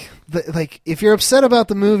like if you're upset about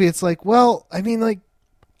the movie, it's like, well, I mean, like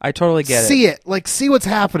I totally get see it, like see what's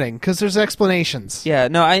happening because there's explanations. Yeah,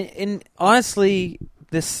 no, and honestly,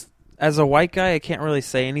 this as a white guy, I can't really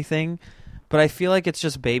say anything, but I feel like it's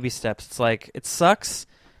just baby steps. It's like it sucks,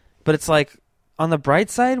 but it's like on the bright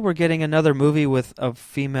side, we're getting another movie with a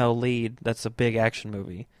female lead. That's a big action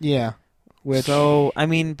movie. Yeah. So I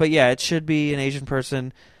mean, but yeah, it should be an Asian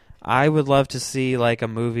person. I would love to see like a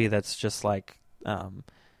movie that's just like,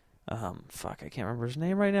 fuck, I can't remember his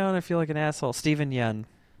name right now, and I feel like an asshole. Steven Yeun.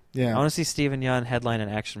 Yeah. I want to see Steven Yeun headline an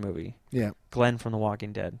action movie. Yeah. Glenn from The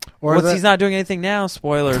Walking Dead. Or He's not doing anything now.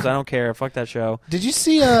 Spoilers. I don't care. Fuck that show. Did you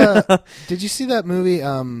see? Did you see that movie?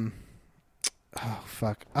 Oh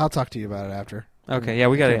fuck! I'll talk to you about it after. Okay, yeah,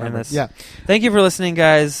 we got to Can't end remember. this. Yeah. Thank you for listening,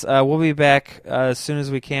 guys. We'll be back as soon as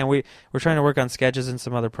we can. We're trying to work on sketches and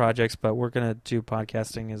some other projects, but we're gonna do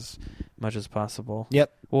podcasting as much as possible.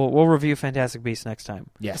 Yep. We'll review Fantastic Beasts next time,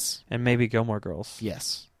 Yes. and maybe Gilmore Girls.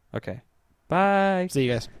 Yes. Okay. Bye. See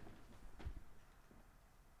you guys.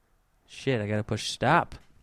 Shit, I gotta push stop.